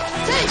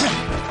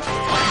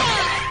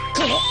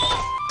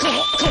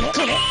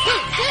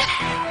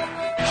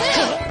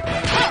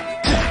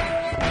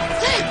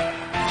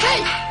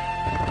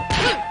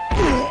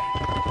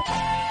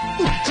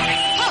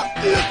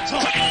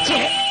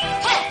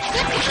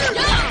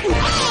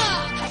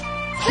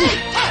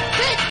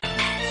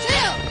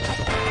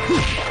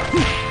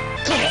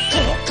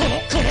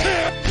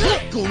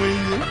ごめん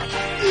よ。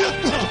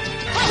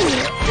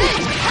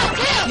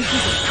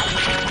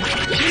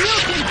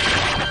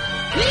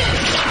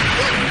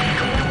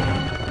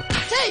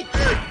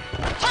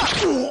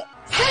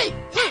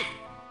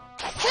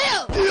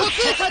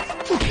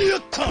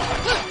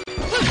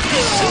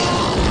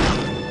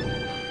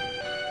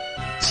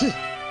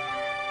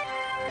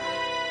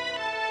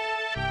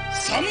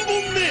3本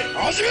目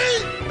始め。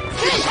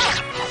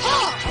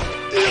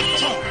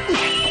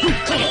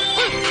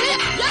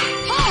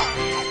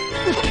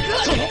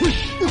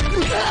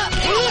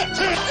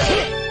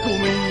ご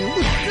めんよ。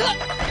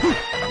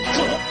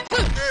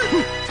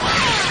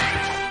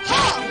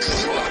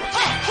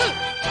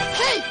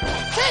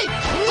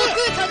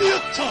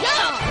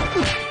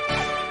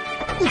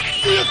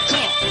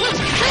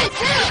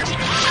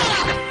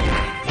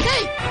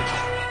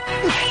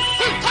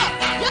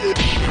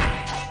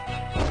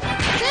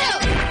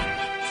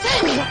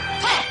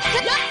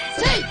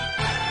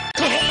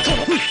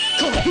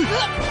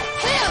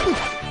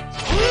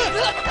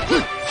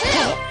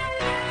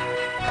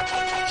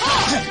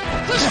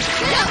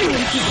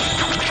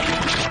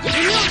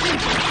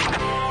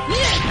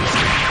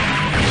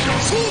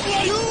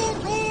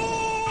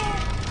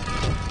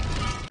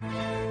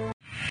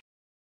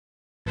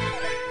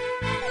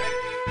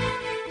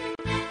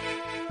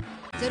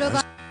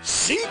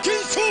真剣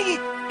勝負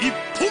一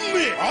本目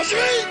始め。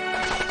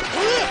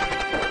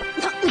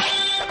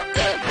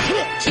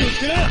気をつ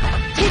けな。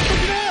取っと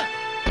きな。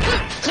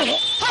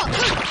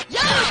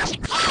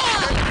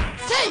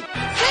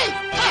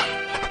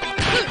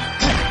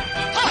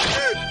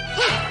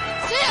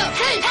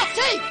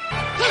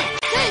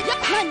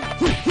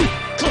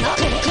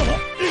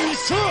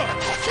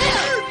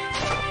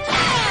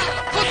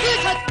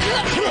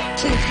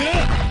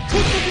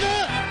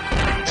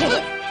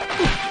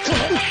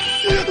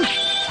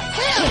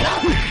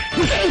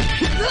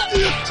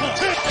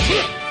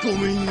ご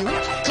めんよ。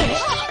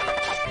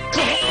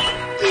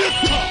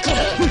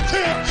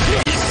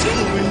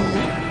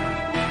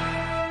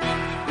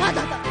ま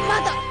だだま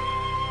だ。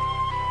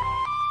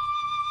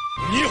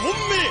2本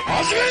目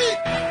始め。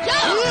や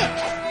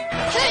あ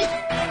せい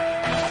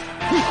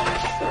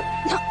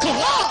な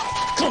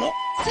この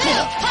せいは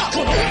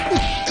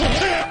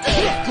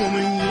ごめ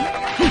んよ。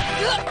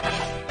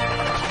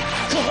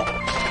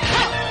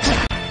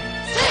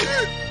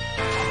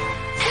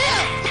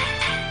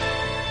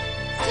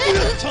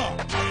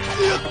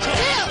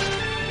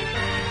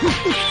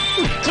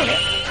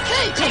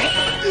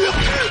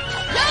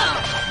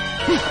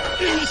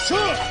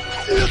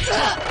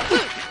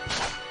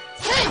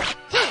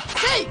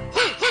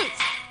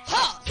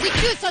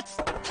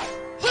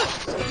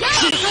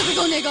覚悟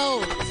願お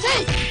う。せ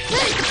い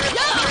や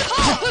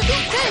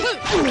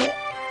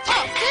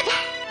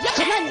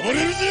折れ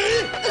るぜ。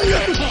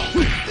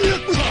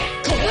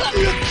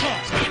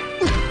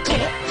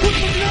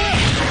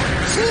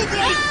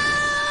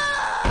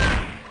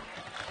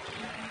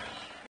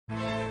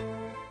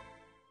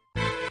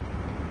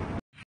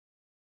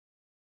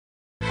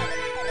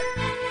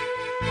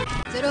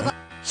0番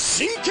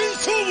真剣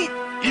勝負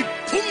1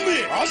本目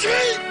始め。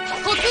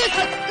呼吸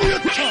活やっ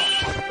た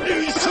よ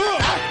いしょ。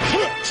ほ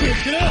ら気をつ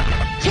けな。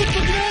ちょっとき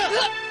な。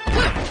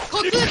呼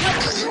吸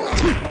活やっ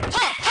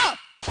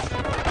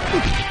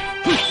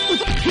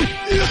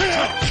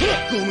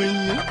たごめん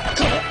よ。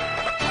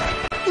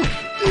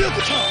やっ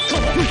た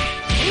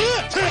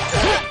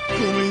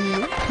ごめん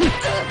よ。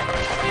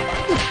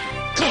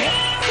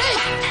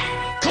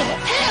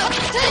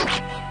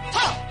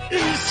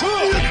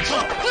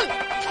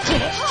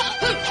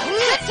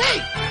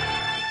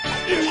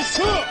よい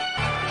しょ。やった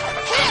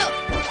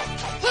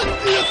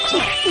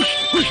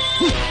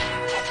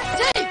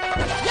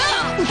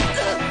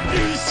よ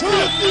いしょ。や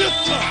ったよいしょ。やったや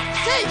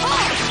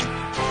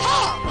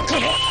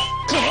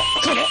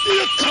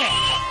っ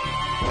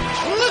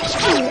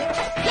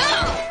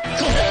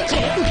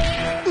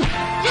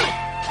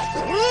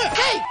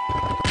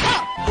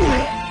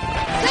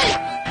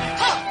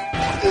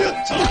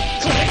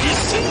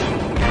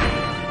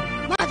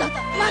た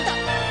まだ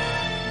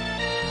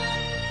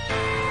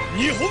2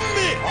本目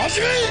始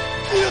め。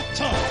やった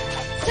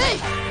せい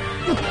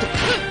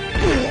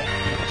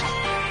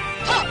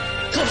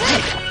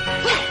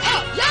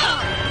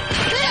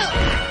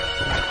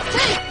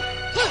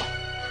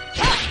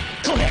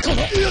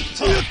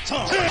やった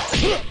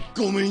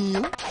ごめんよ。や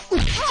っ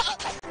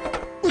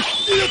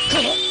た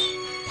や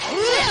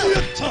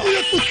った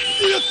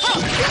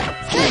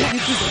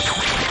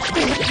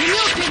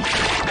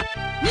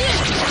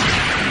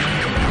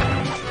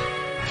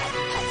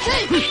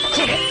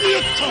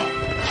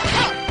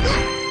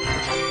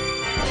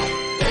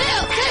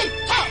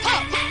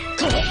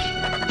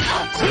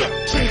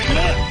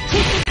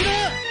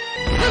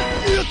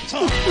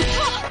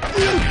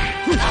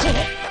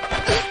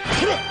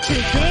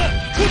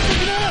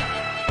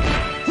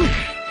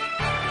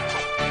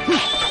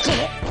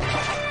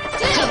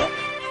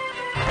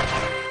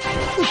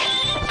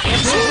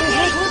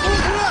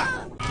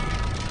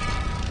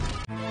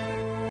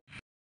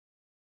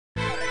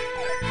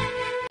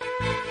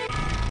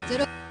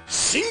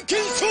真剣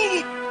勝負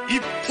1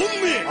本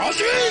目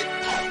始め。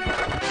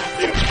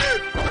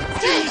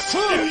よいしょ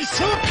よいし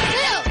ょ。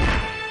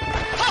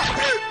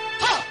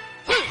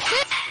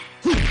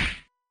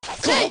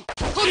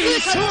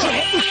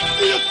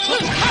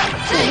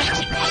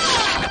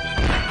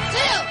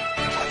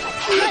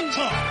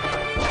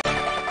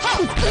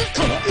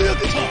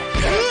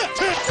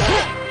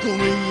ご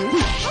めんよ。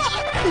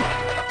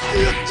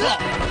やったや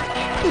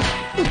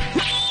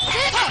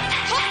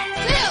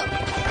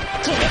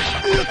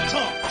っ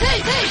た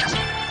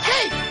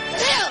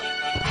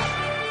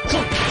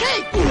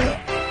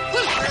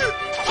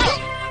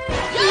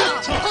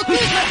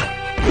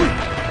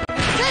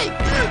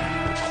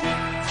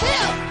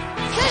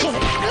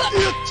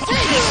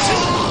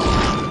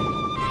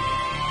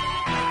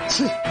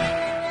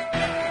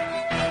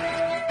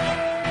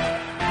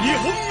2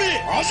本目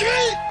始め。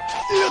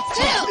やった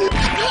お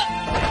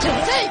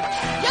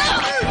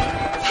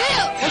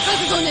覚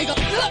悟願う。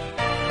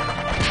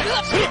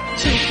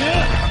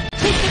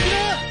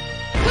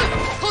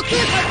呼吸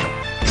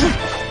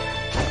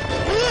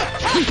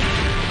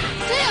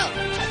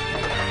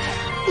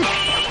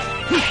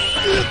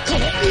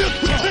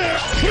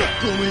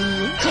ごめん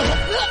よ。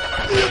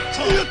やっ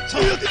たよ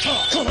いしょ。や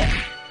った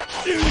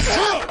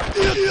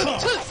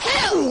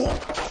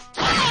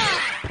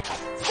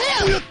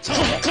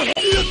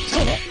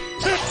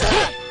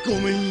ご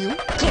めんよ。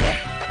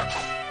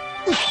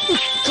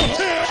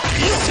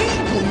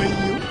ごめん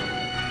よ。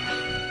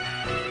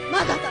ま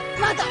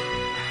だ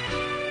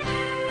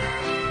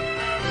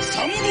3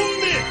本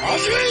目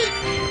始め。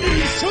よい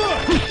しょ。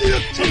やっ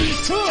たよいし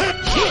ょ。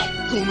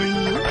ごめんよ。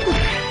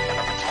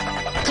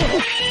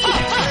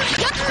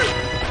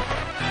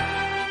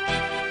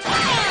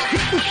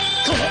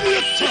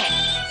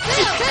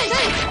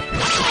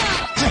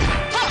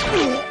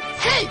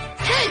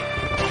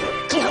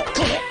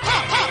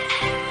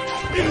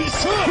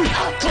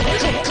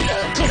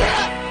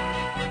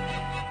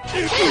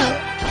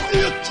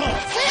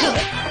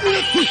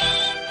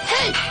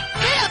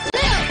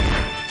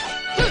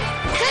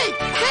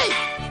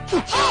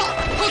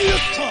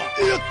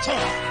やった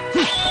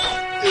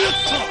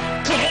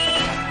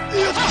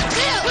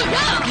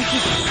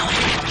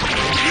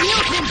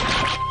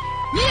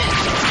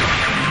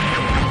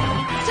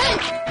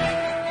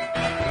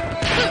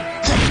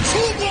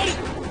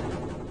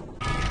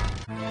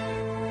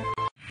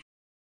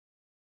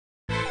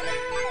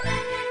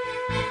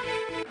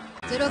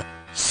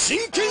真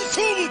剣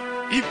勝負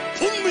一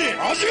本目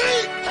始め。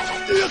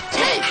やった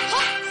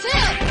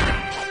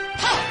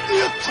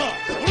やった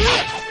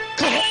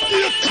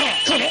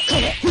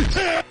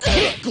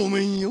ご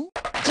めんよ。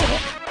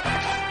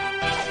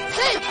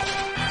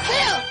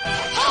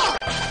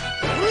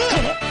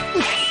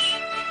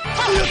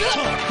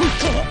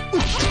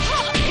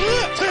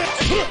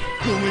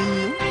ごめん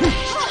よ。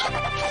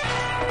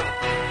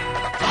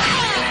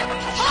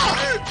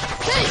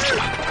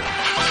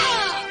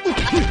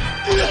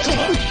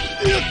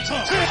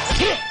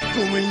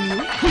ごめんよ。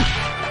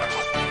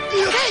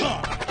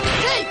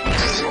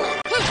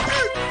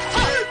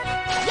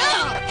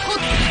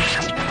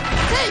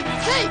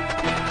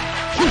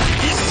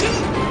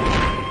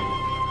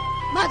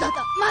まだだ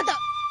まだ。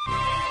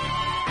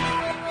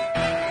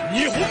2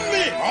本目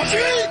始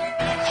め。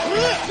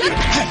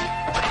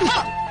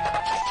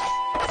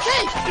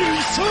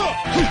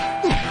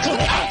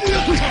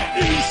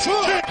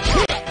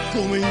ご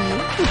めんよ。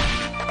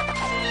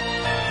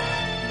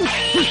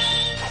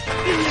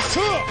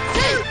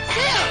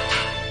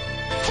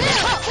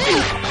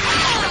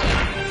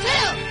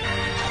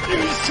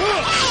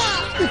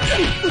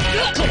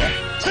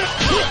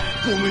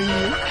ごめん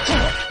よ。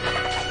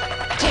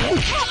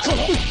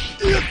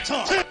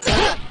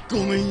ご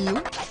めんよ。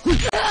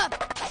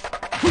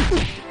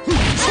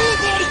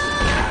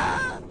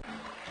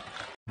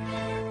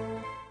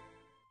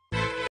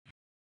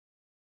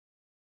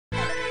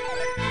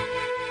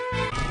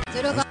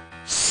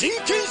真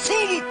剣勝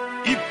負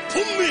一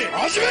本目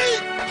始め。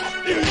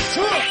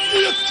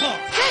やった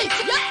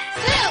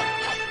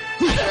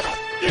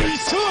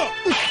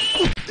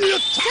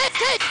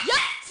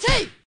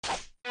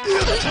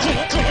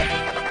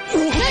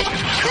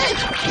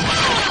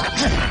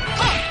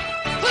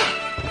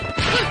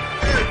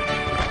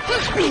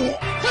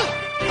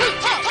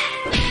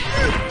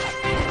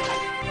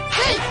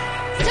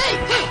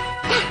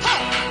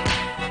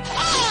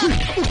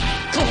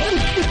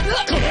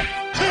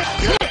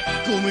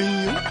ごめん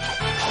よ。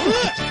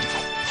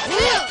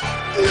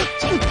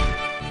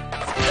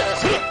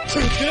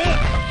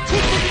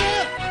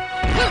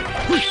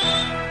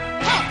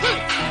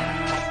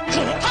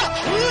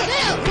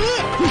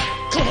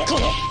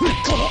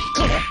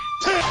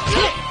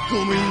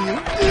ごめんよ。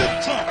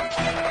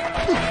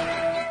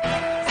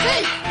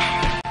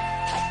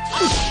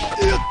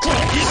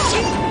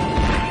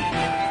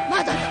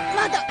まだだ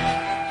まだ。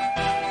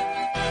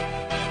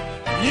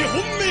2本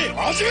目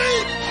始め。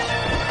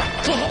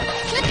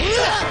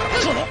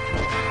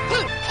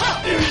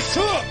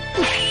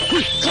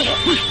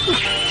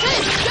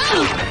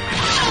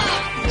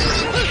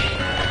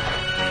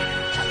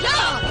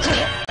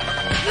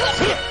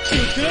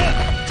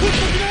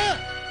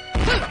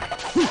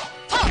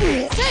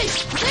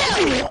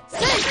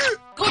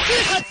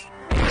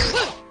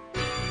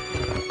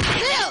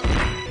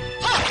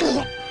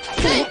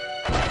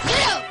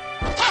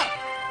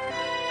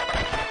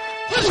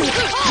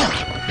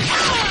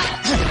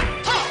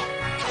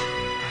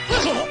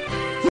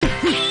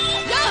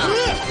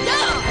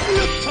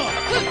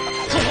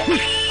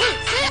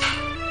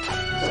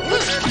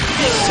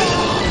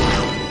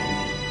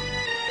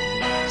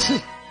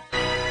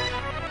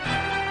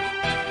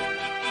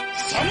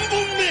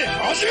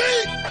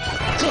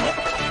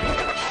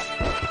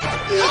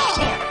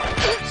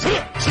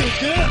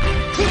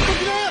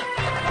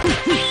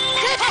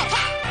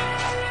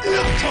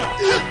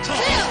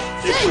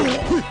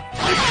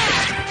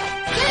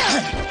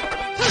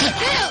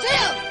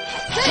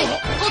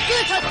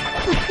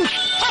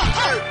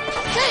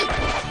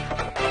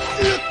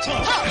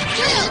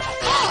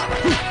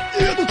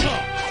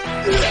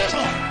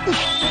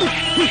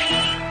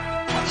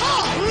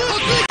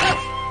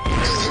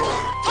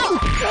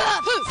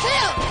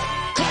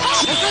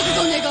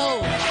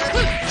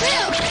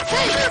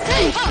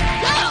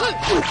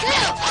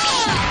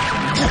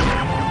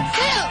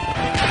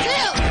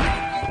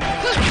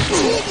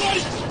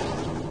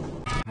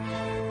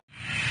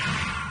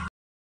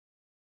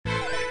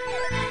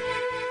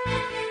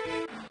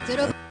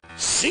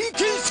真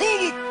剣勝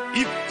負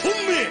一本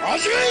目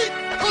始め。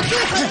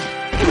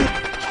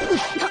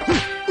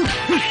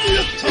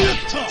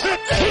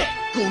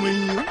ごめん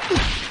よ。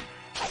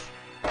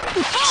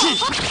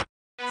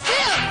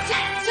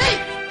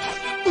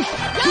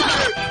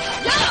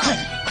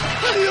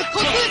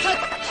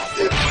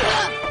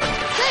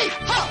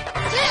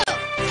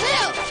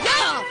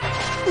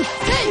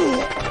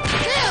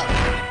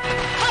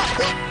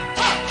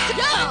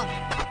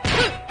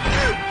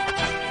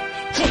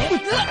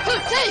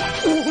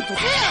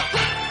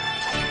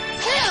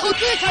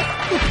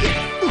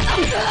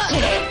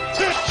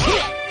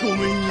ご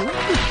めんよ。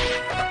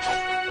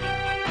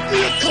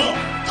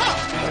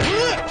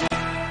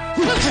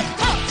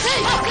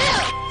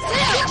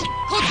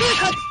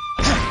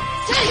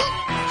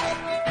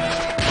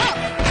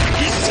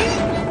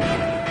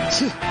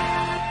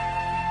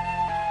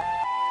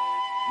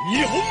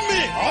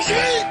味わ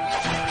い。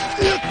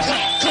や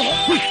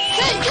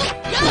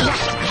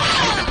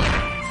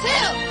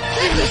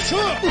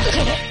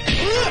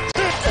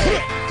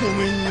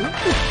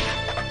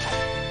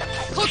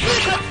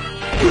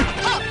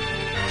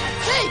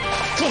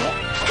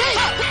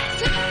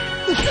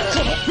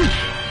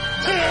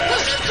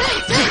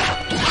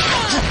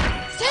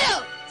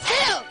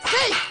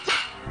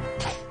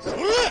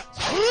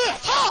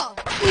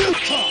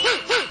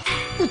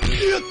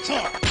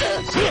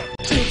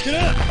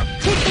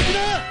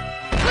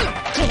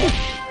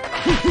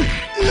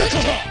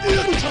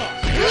った。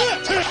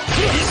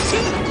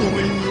ご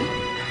めんよ。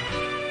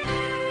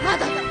ま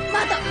だだ、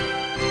まだ。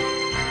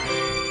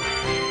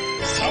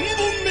3本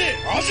目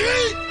味わい。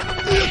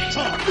やった。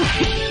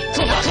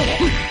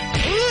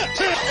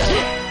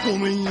ご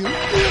めんよ。やっ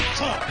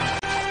た。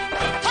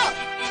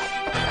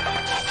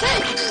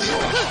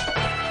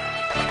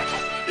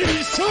よい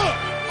しょ。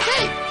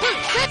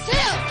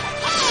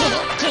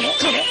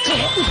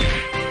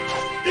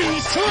よい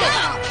しょ。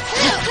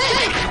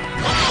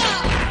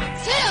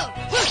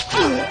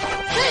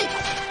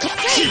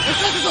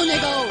覚悟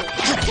願おう。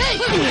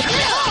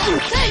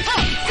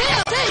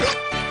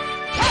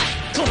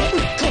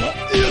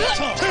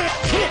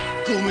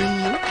ごめん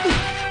よ。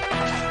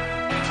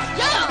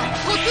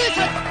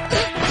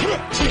気を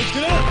つ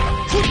けな。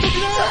ほっとき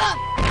な。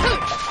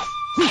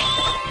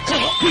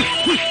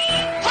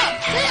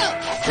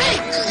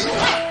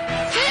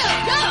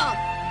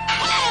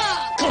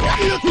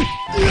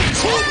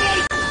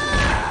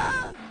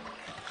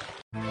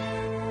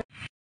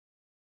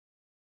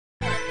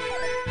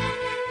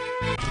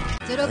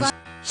0番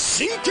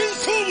真剣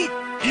勝負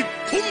1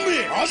本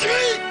目味わい。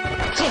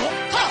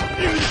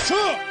よいしょ。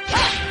やっ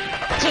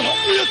たや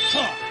った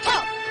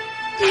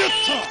よ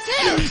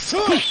いしょ。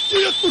やっ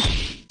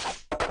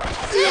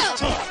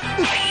たや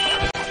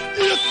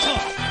った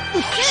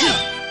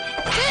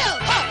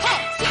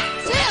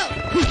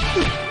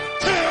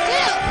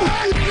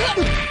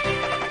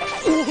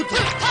おおと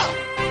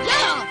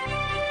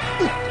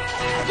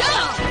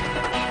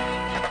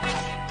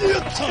やっ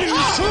たよいし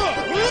ょ。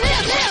ご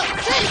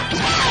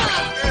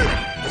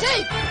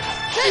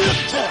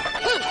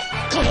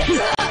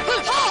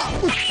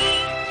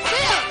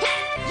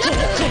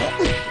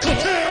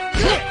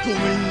めん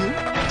よ。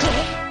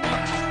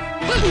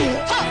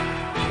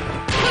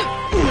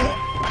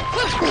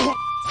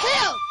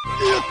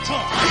やった。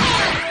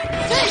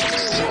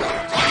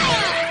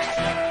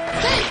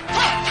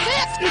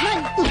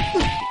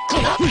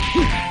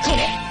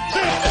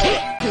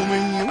ごめん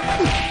よ。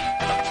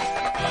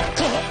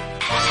ご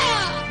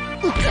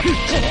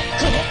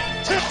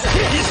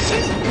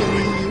めん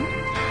よ。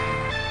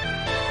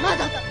まだ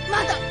だ、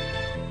まだ。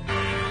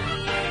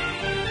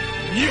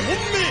2本目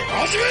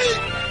味わい。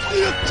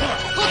やった。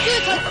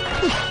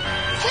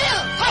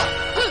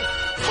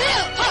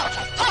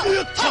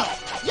やった。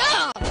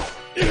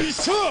よい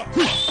しょ。や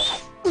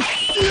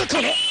っ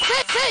た。やった。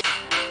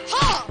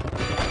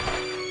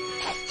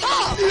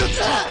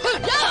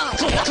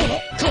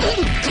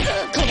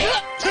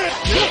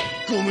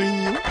ごめ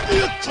んよ。やっ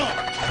た。や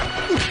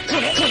っ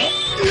た。よ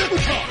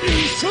い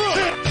しょ。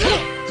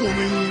ごめん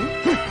よ。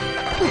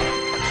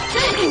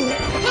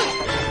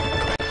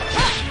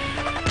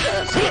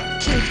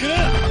気をつけな。や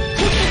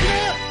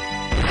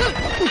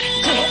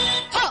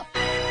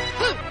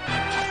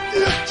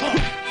った。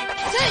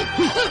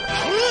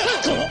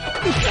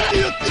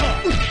やった。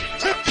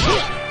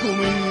ごめん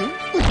よ。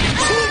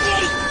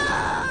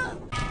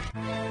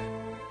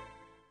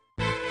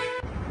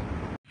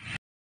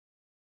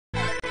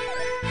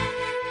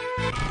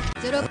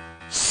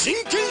真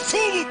剣勝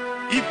負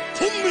1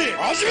本目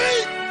味わい。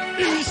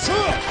よいしょ。や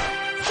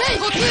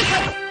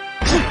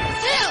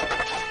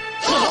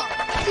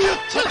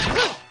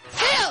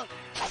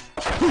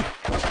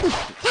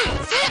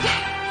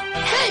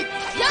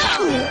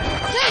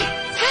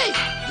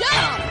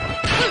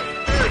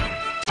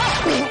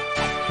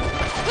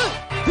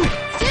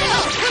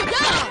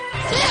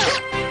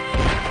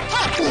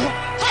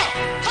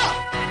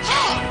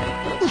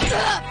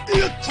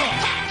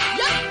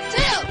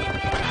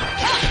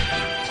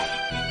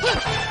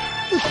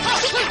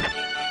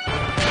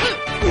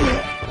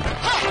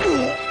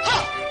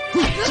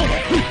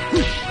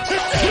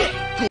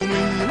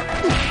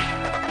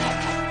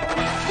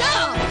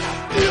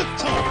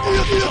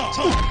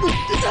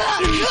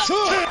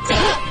た。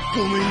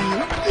ごめんよ。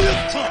やっ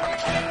た。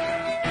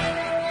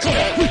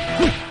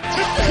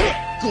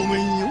ごめん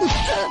よ。や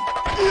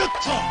っ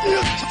た。やった。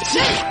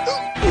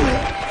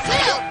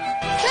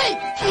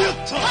やっ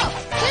た。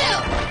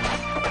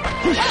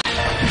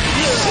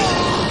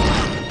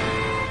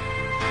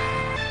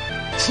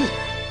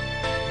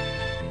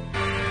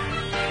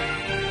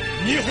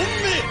2本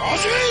目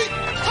味わい。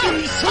よ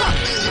いしょ。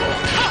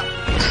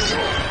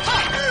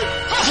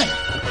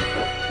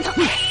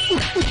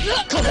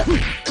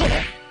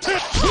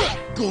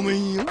ごめ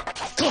んよ。や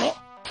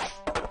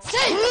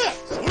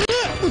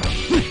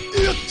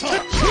った。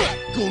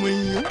ごめん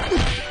よ。やっ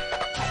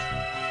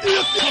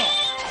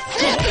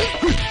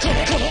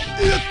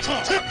た。やった。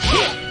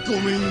ご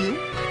めんよ。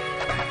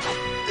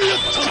やっ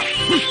た。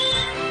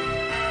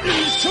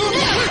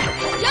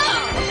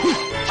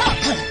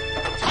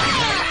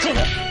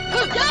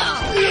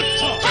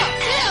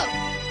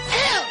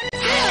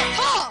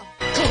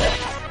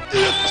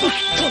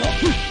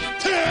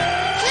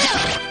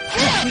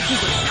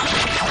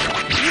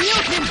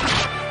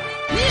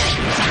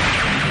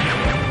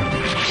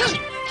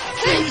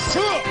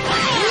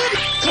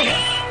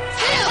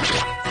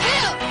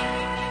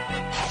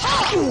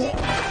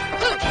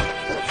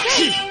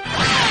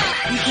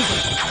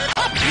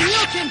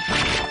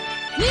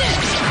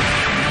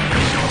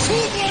勝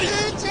負あり。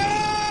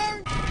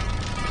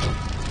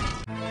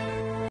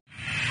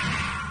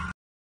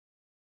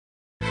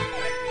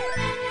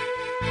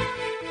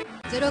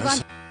0番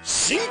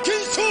真剣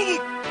勝負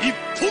一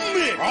本目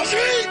始め。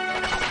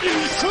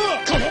さ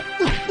あかなや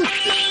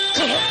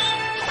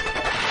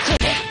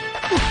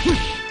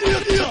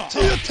っ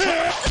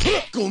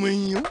たごめん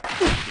よ。やっ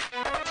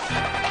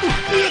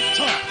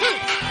た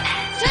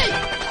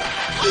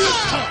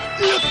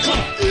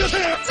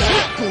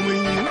ごめん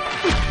よ。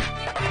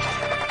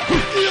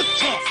やっ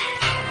た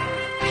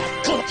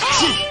こっ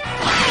ち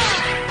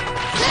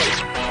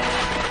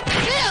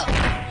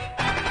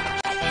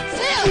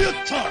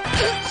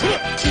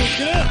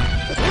や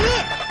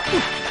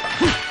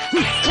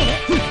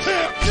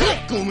っ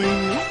たごめん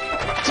よ。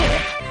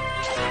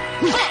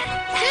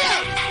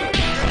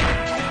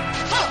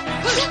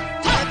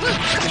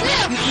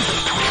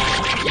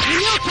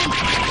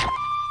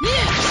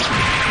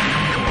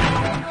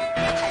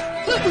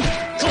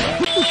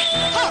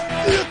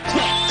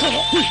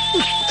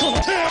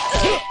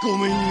ご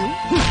めんよ。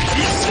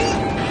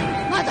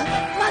まだ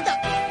まだ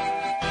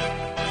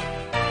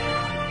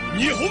2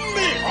本目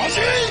始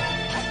め。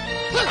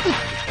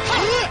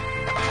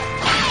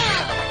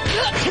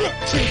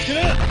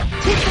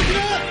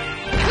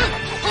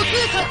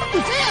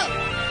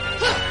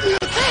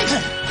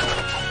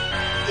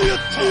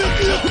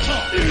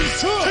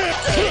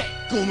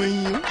ごめん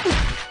よ。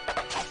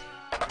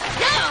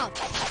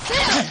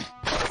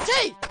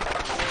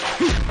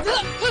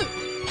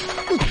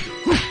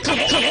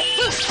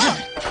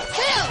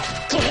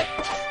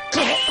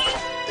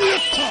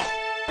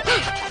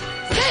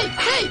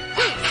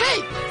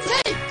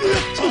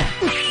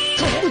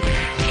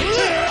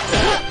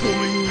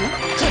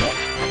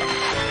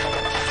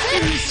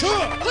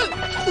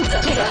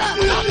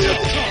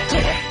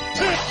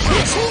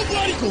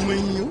ごめん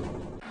よ。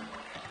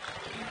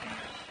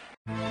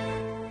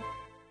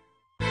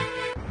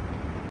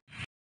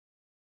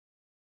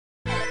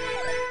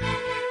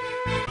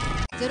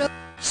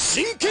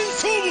真剣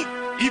勝負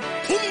一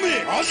本目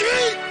始め。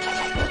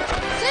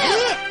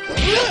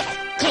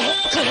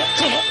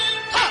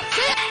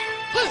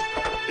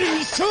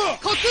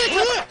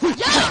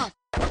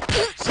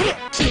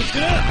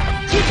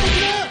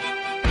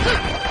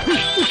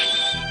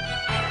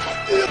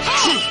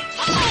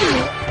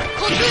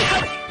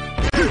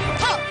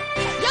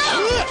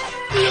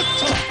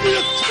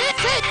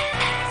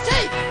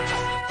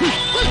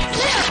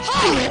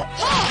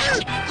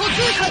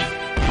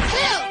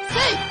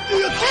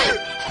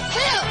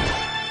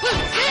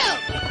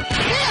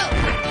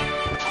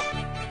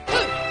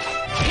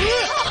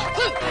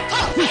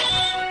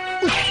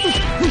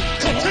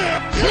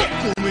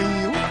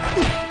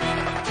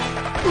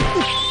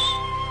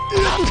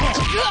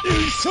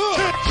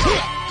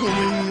ご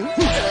めんよ。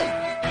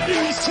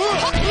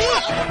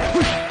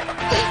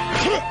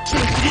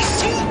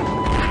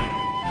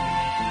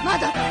ま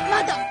だ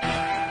まだ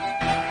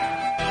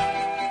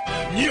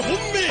2本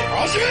目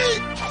始め。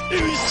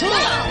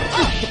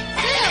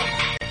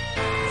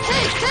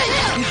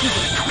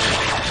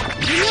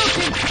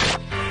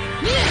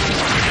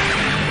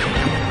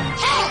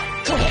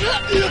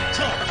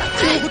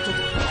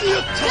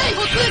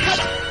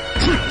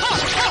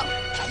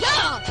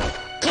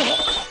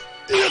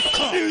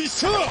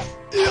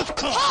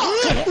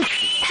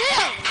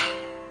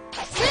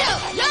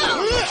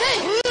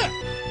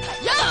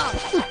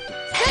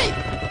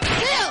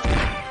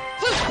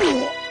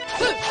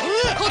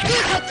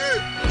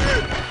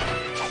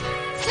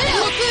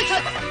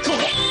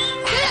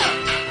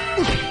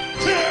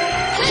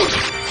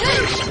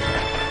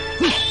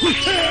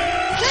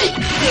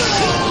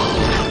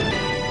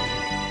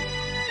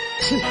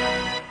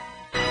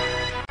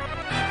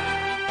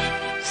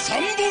3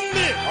本目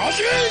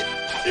始め。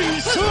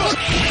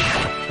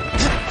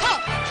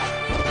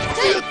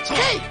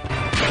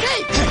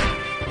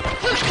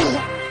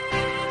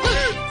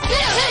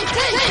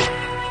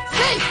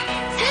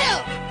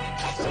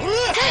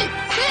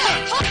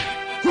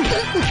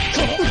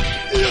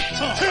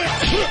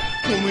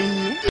ごめん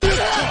よ。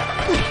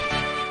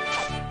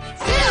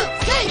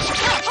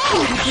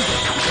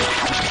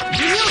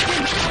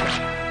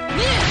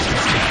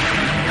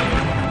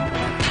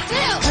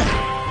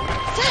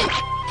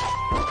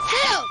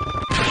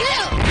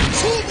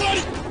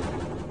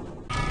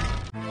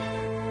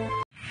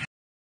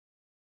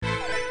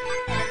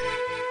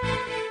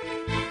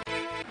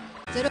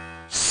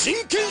真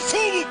剣勝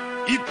負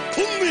一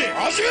本目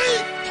始め。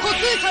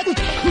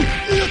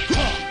やった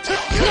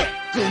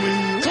ごめん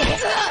よ。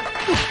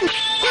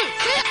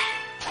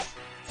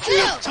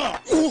やった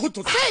おっと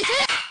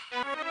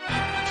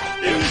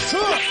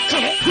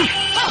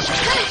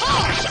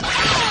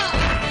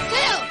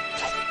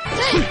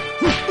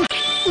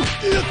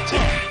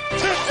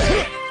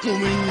ごめ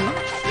んよ。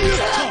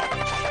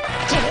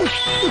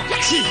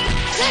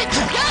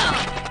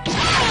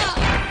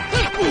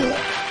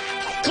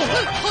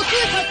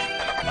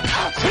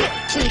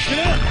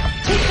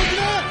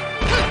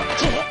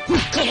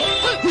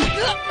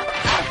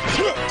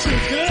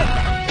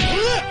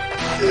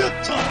やっ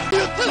た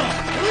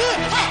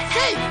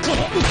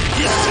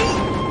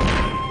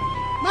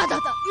まだ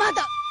だま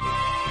だ。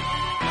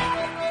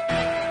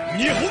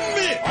2本目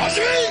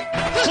始め。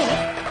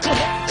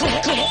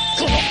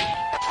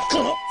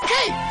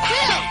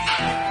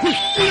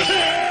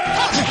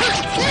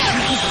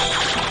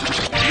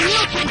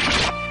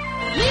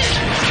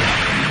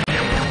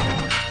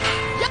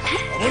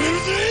暴れる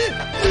ぜ。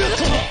やっ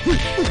た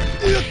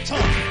やった。よ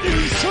い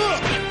しょ。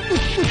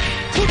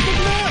とっとく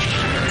な。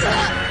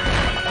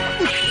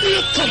や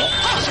ったの。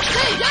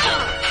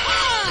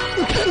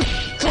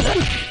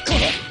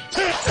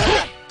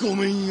ご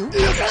めんよ。やっ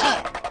た。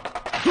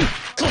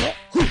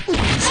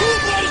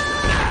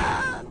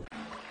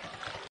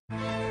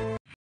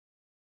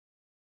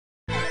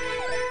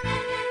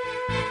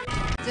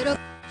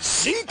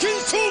真剣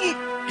勝負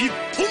1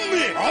本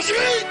目始め。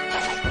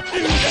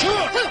よいしょ。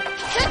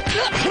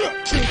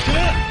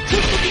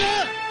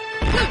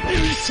よい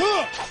しょ。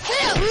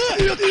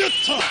やっ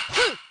た。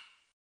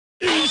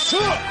よいしょ。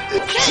や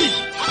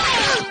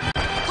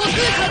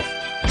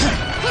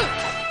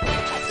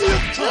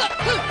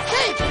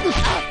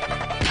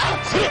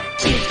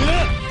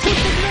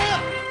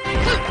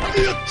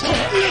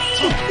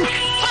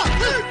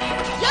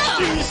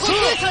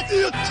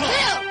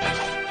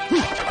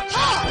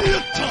っ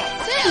た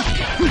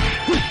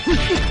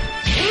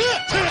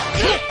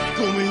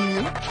ごめん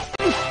よ。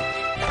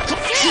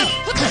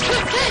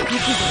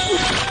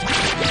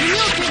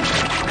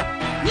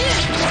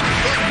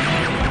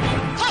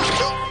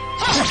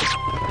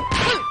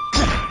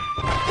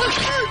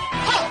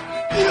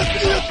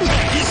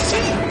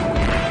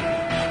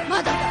ま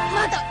だだ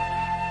まだ。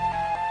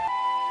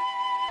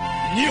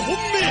2本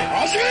目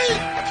始め。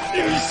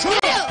よいしょ。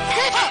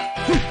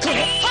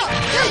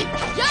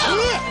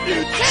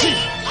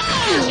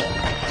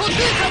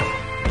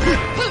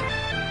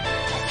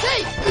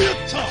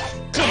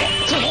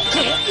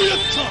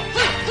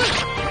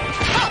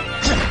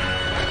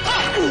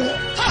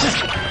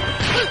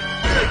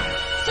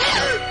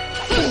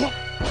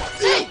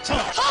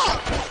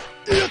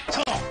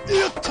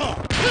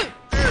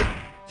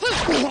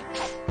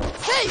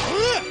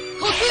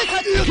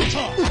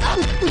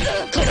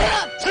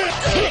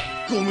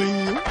ごめ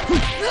んよ。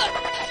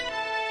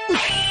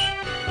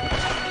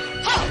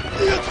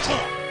やった。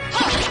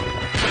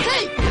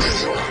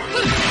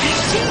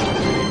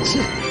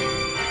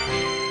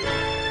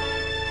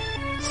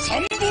3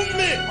本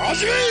目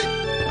始め。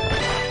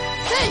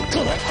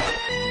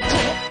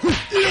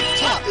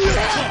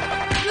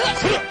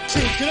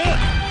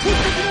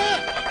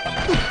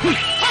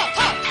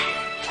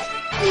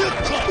やっ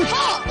た。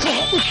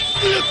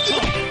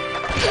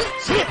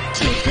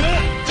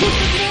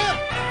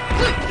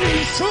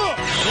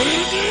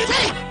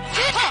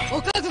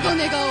お覚悟願おう。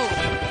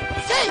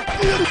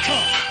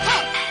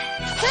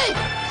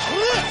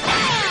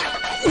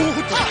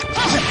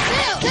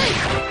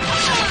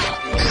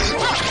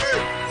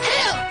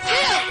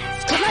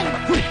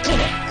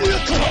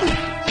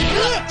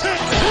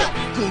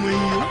ごめんよ。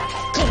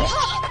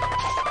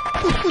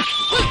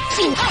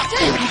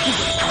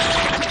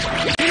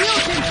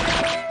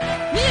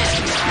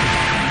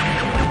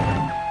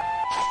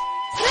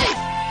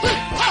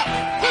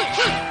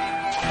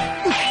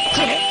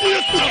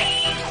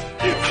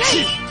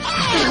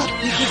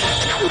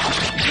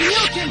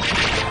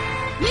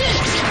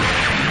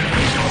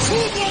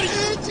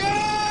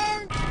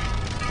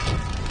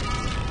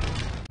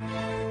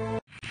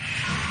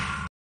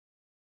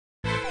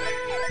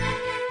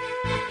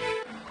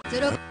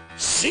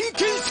真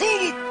剣勝負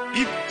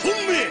1本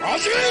目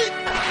始め。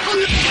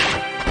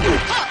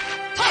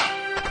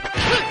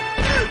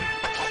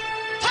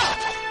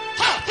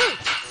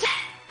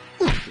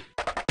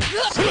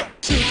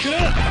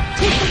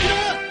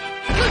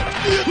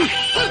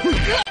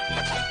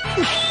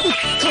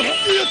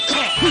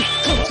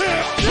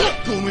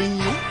ごめん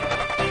よ。や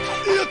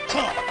った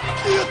や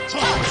った。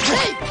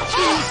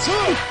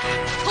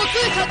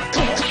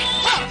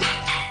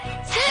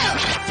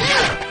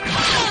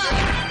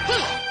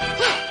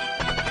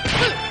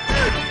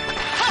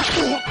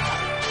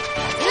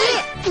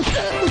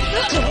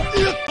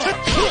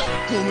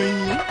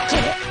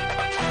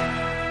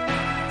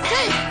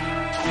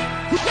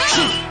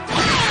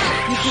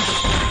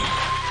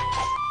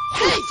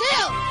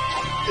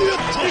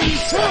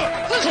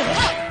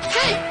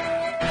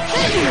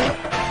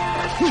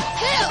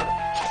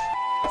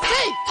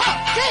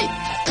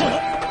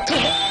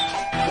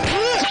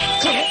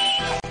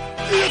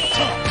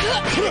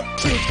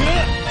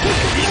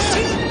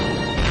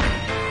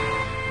めんよ。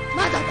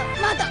まだだ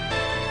まだ。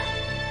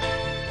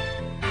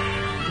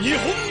2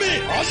本目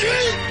始め。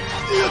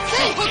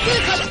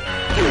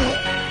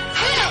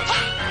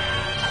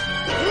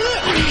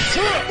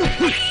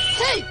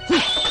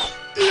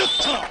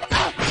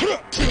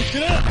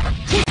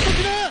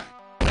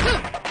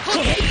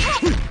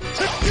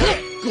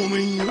ごめ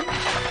んよ。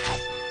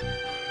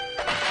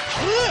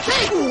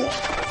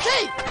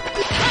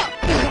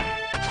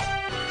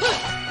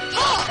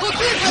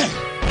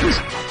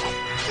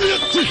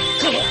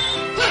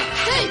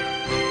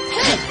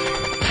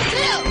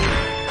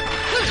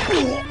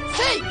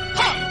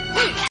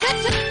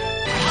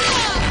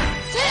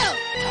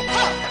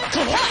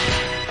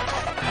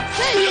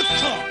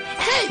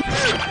3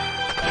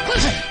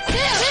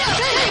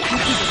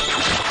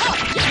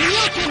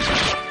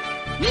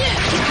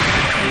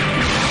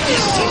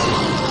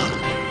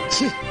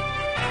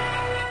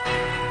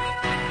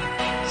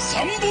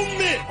本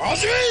目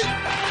始め。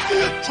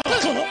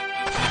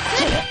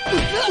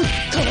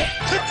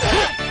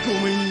ご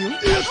めんよ。や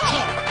った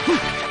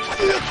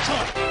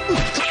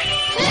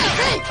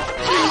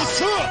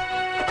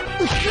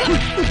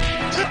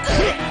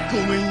ご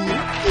めんよ。や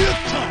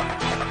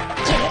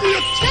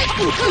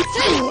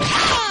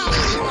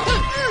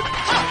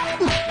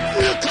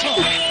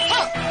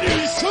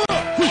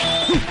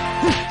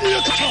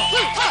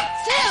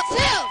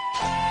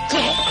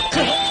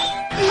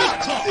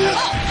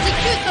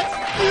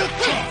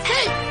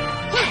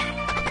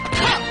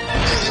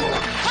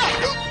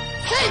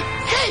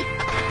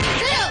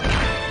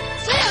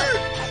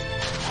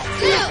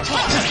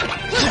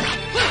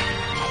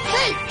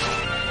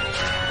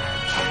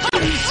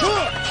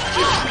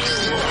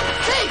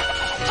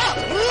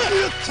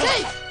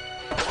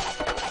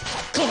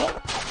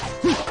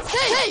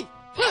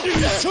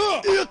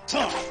っ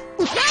た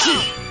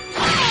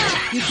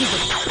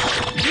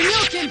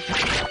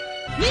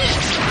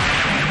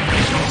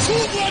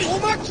お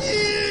まき。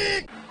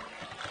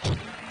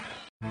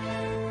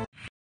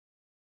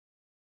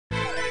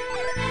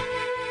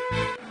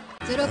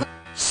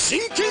真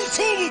剣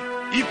勝負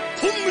1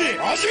本目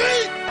始め。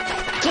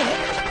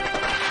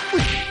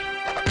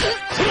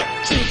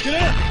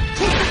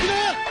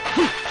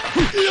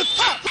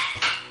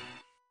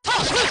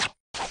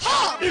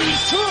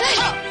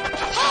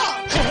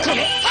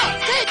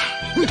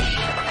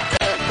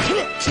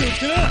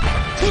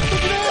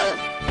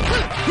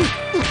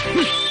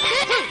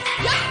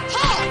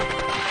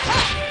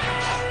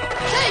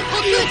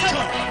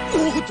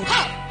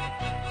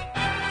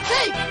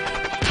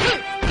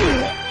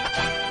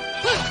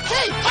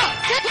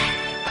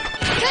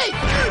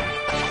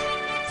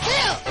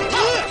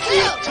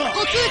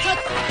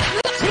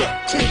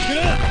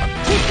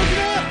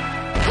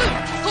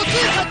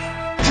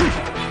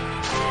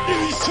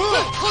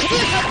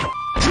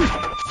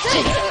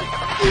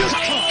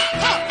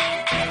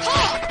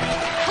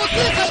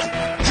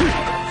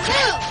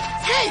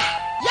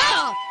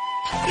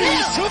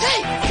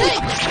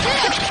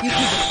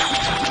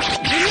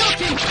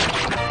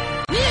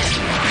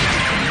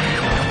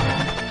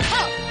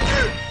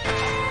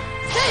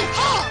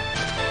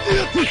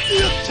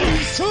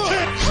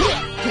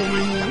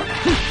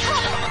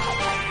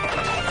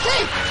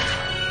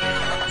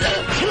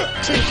気を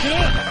つけ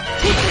な。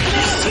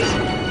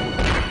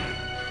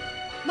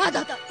ま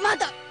だだ、ま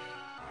だ。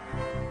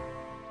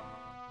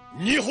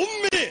2本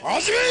目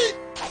始め。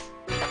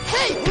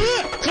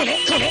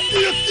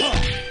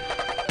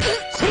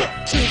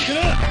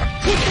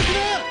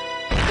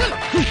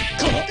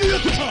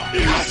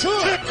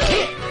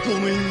ご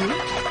めん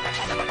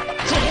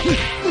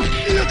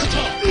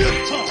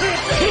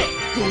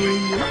よ。ごめん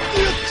よ。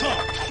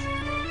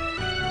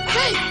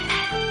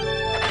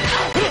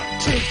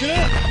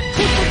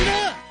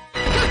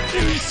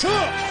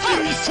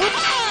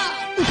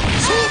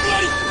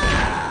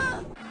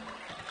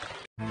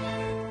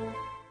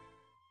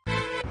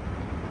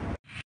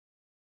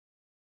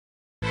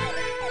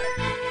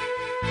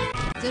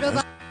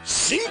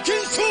真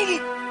剣勝負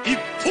1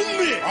本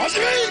目始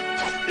め。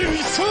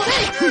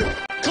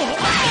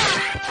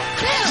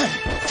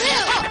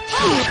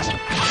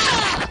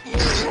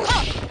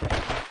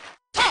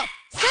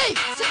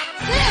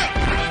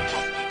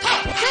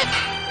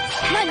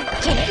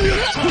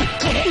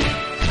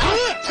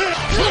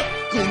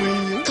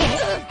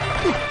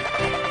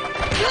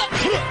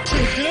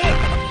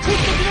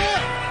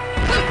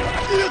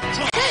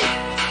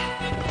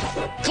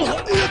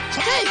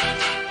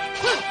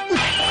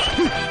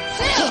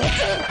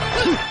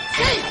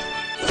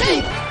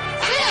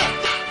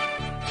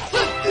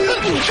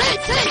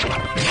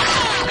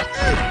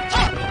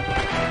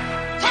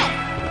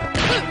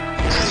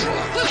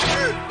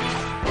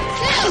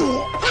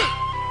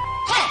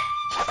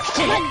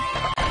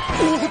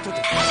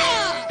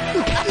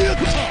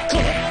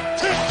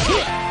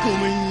ご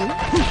めんよ。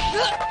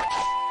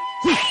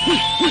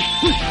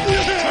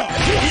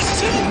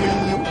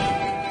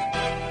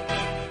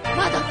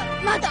まだだ、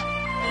まだ。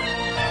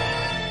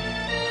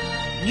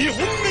2本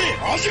目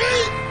始め。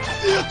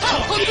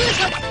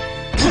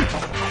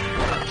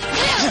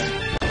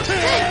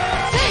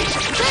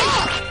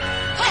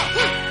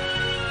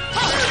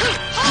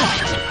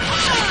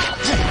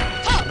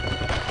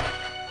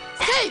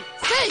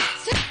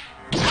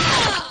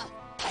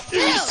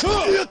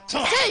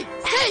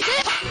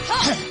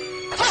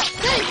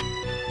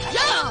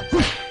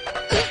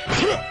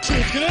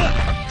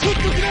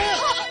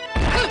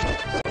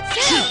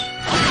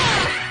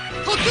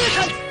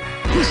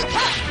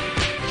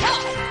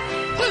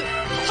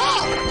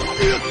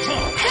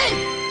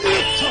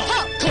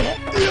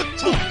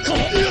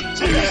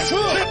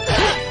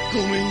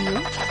ごめんよ。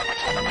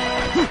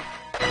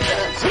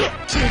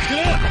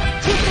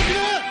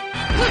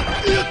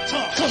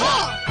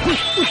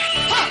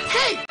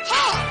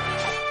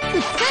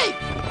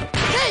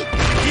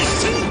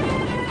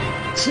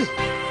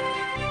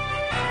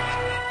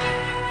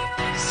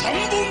3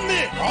本目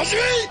味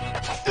わい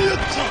やっ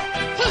た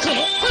行くぞ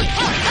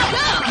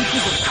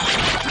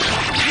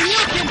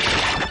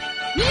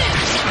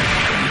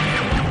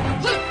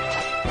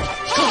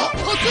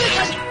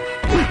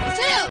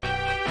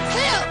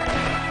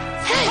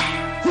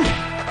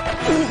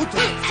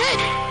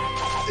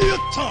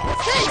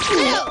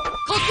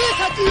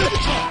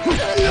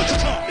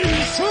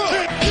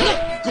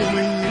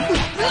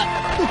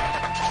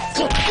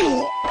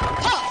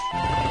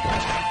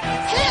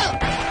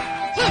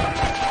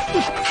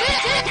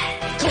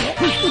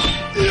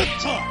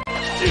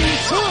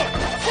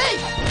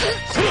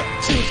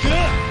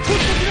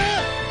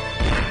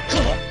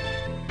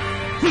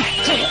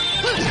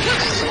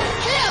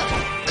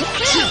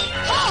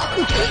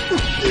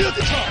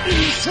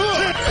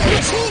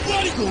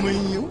ごめん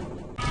よ。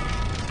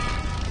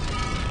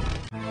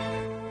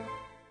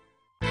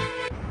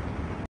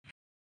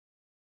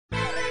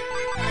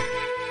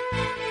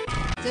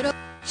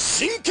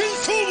真剣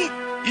勝負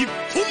1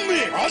本目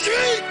味わ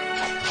い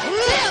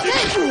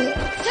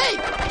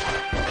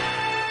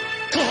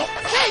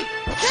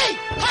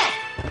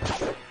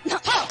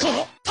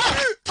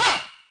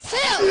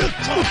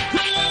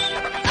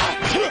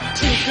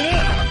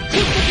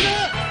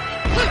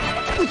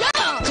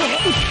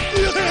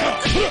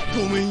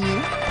ごめんよ。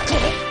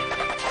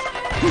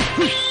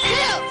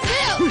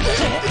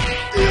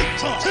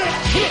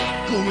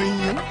ごめん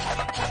よ。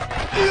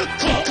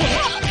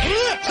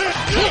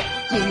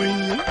ごめ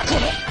んよ。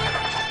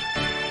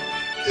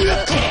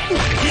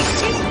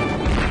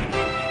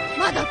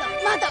まだだ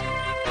まだ。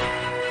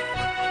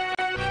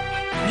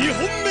2本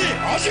目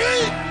味わい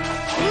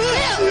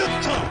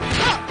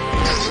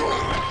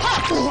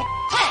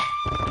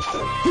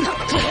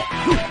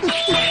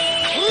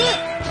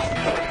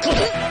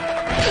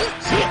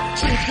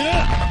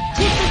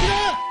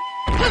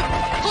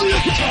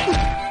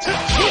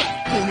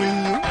ごめん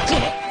よ。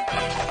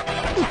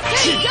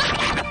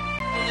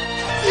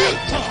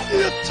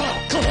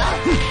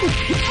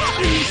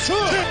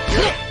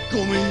ご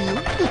めんよ。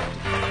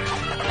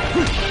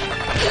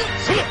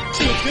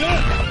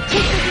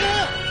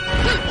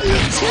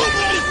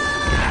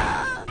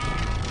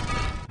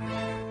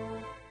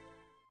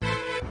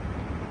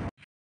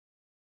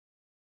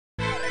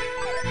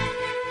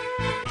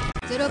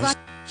0番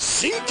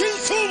真剣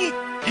勝負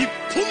1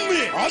本目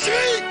味わ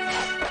い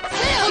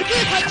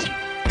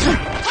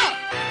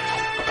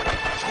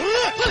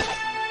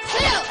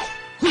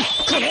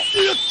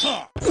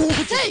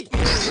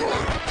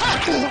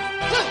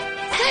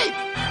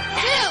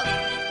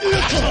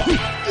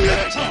や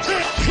った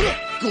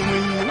ごめん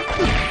よ。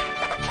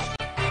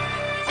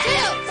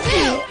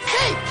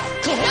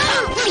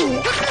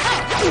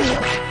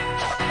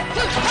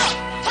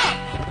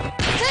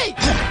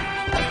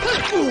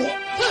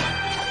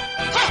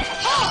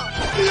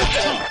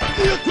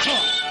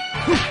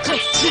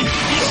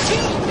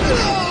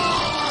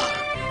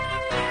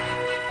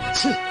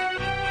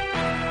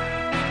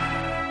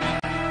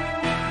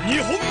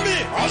2本目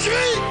味わ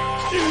い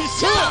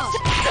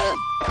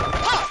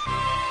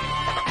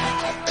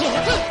ご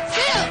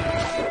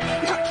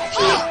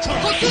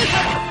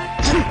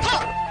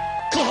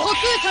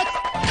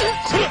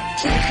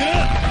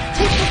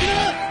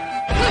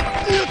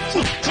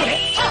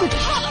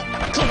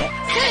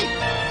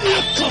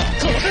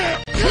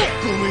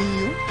めん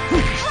よ。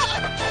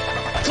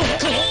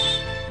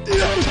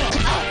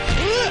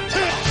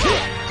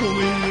ご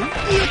めんよ。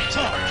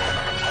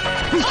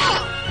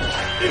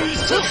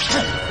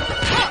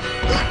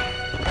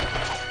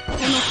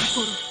この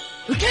心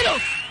受けろ。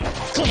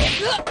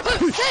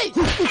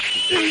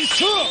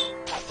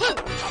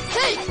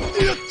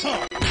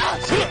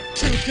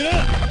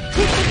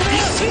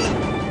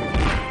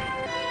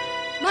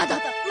まだ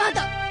だまだ。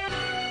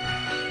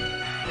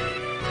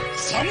3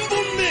本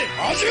目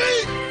味わ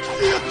い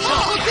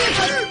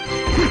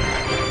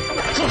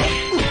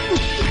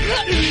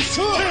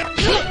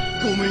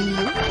ごめんよ。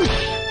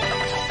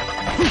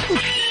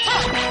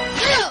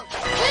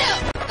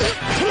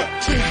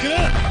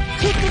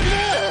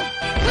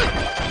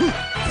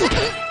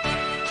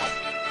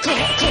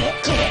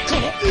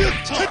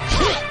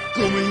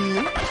ごめん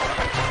よ。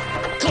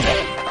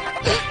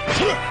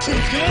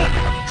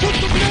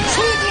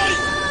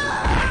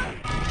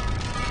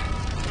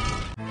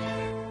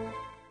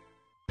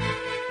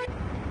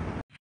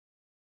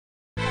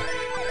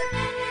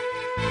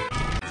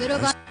0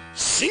番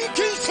真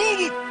剣勝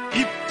負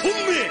1本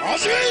目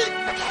味わい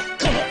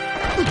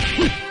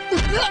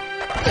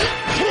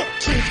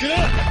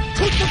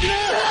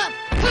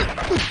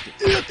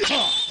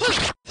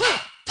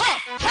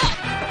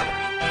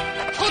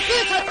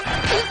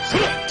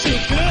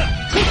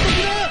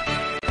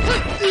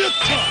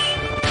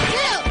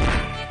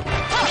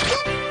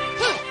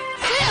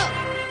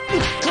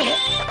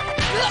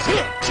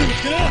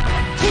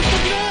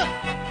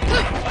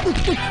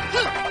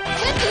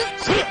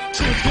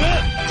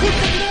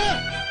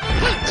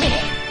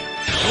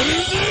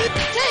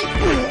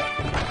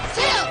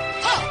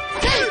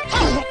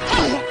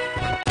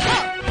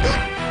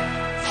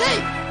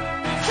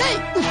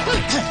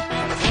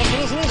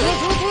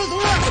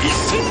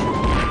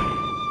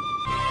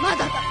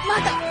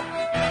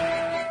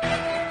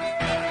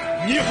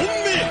2本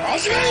目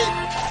始め。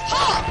は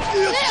あ、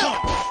やった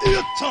や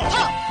った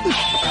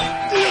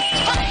やっ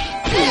た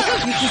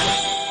行くぞ。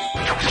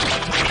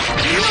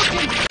やった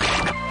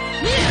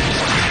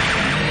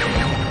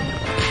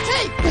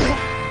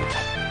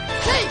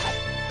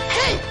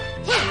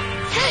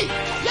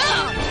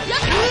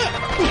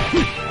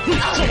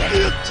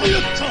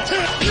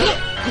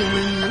ごめん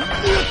よ。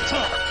やっ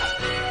た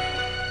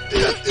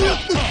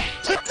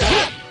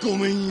ご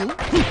めんよ。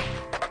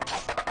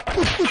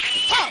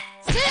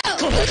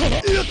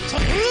やった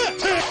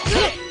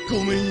ご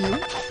めんよ。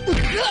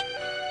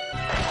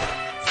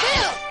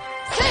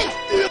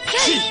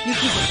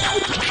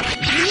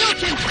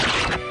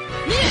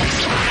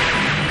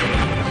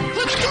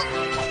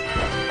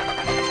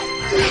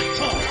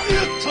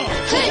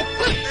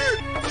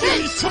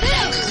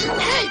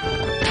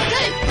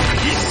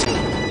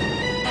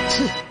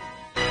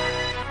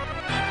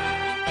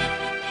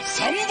3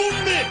本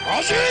目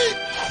始め。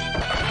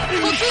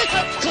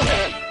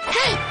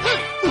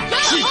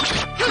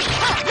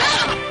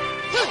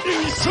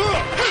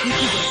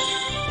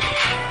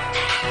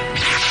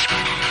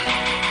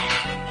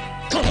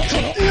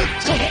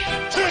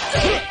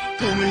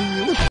ごめん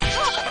よ。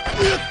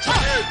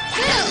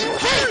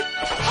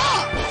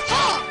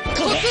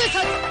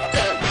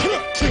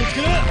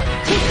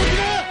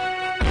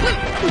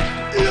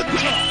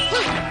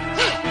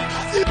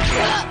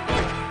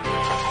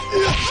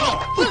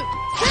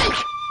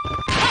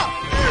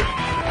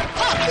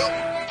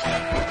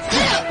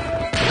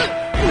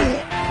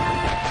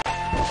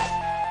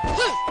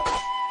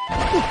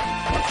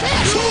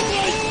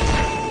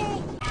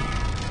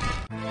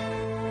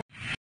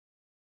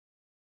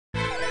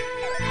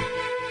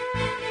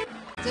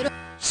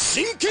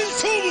真剣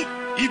勝負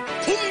1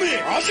本目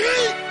始め。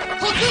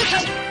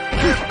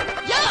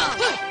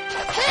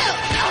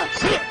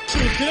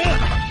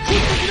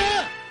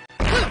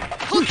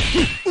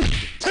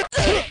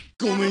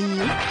ごめんよ。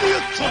や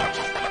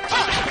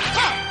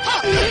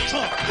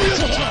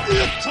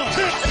った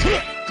ごめ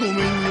ん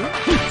よ。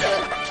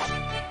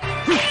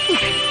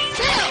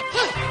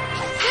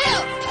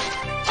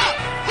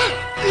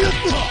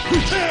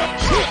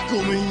ご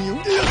めんよ。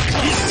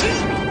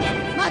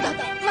まだだ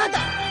まだ。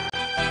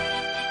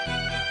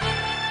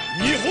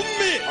2本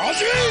目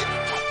始め。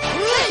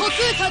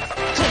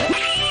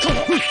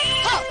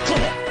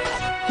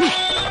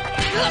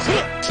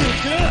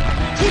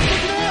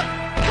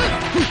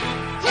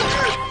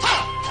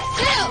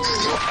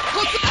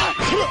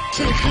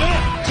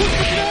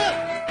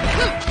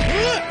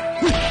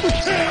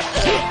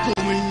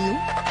ごめんよ。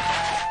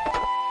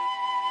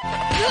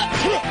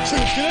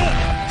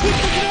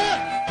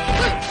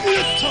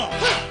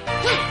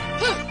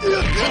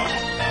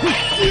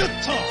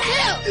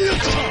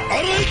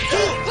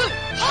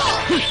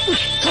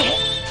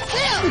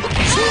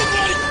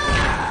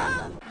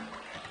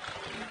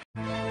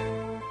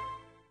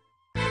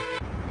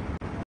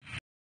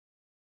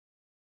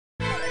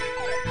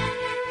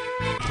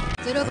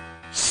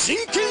真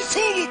剣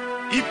勝負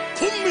1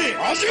本目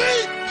始め。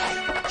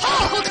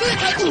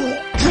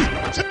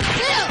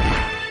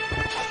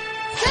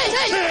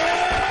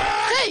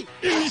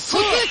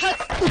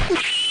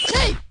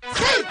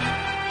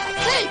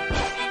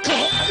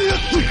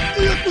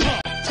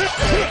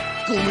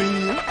ごめん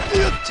よ。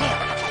やった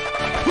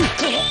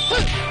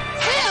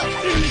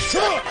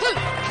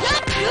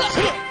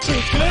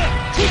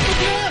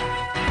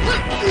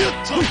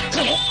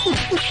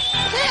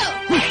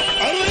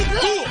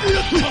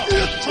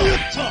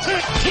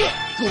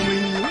ごめん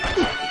よ。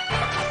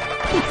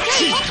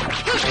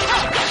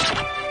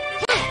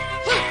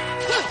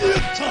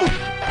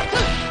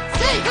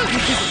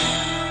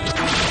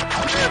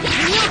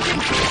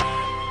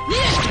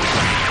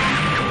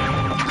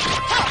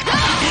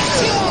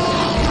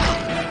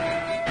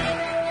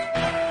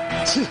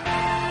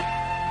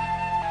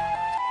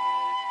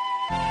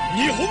2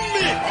本目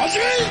始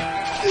め。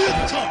や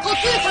ったご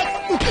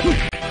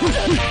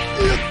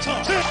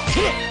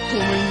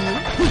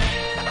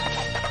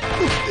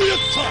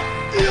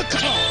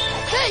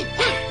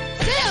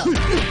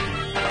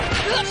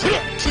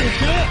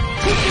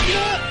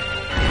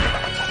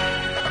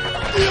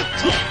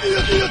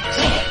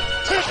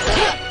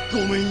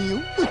めんよ。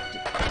や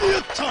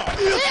ったごめんよ。やった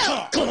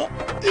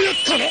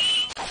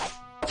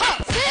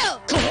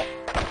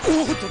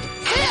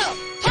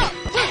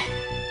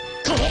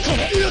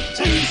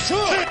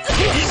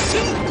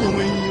ご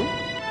めんよ。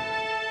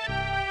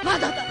ま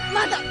だだ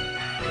まだ。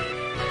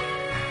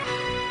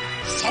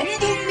3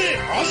本目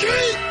始め。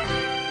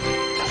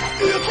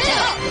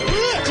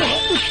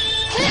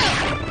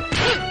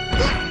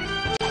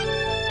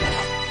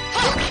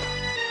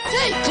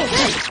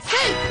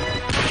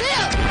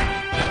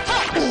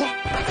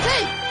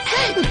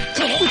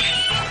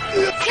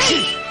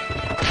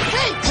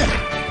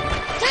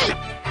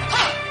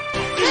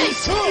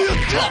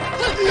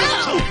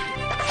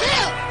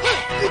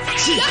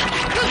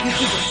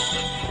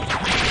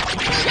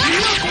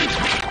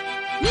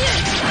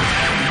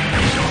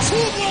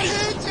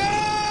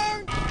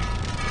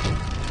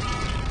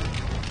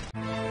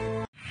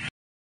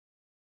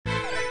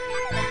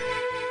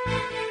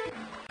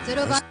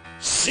0番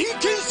真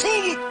剣勝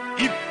負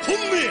一本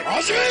目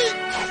始め。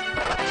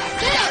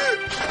せや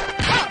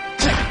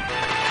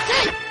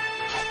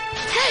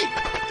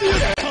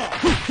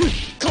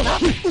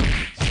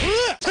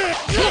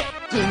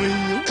ごめん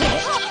よ。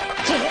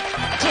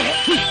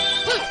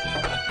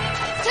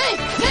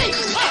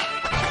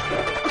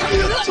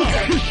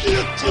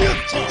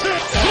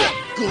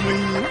ごめん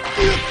よ。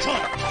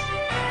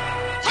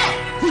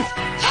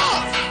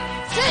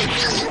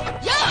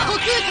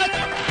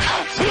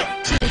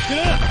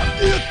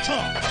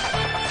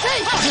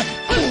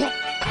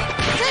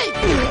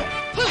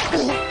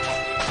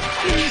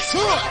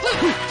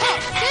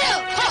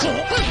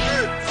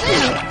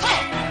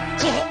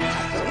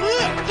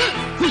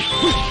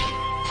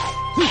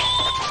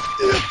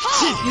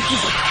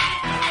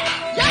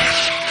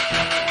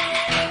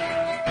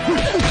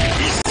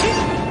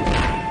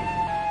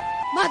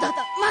まだだ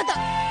まだ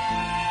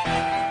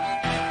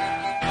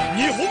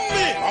2本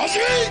目始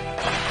め。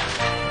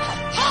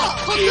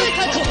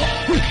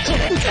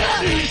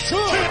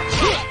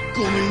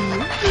ごめん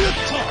よ。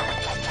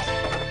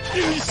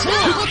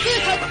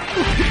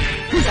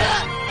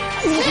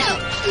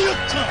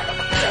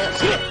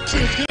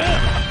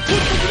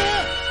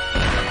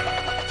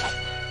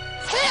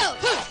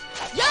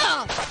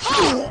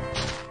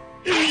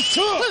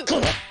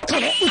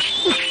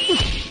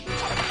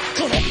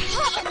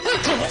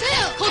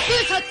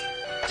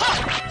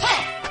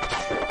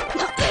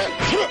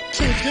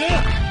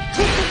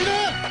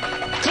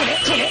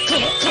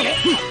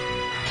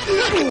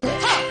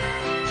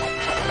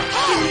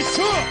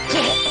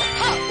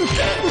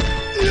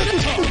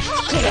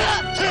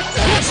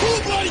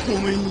ご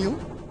めんよ。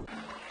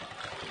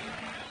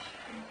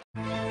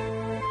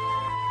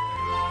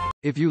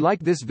If you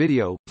like this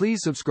video, please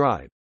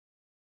subscribe.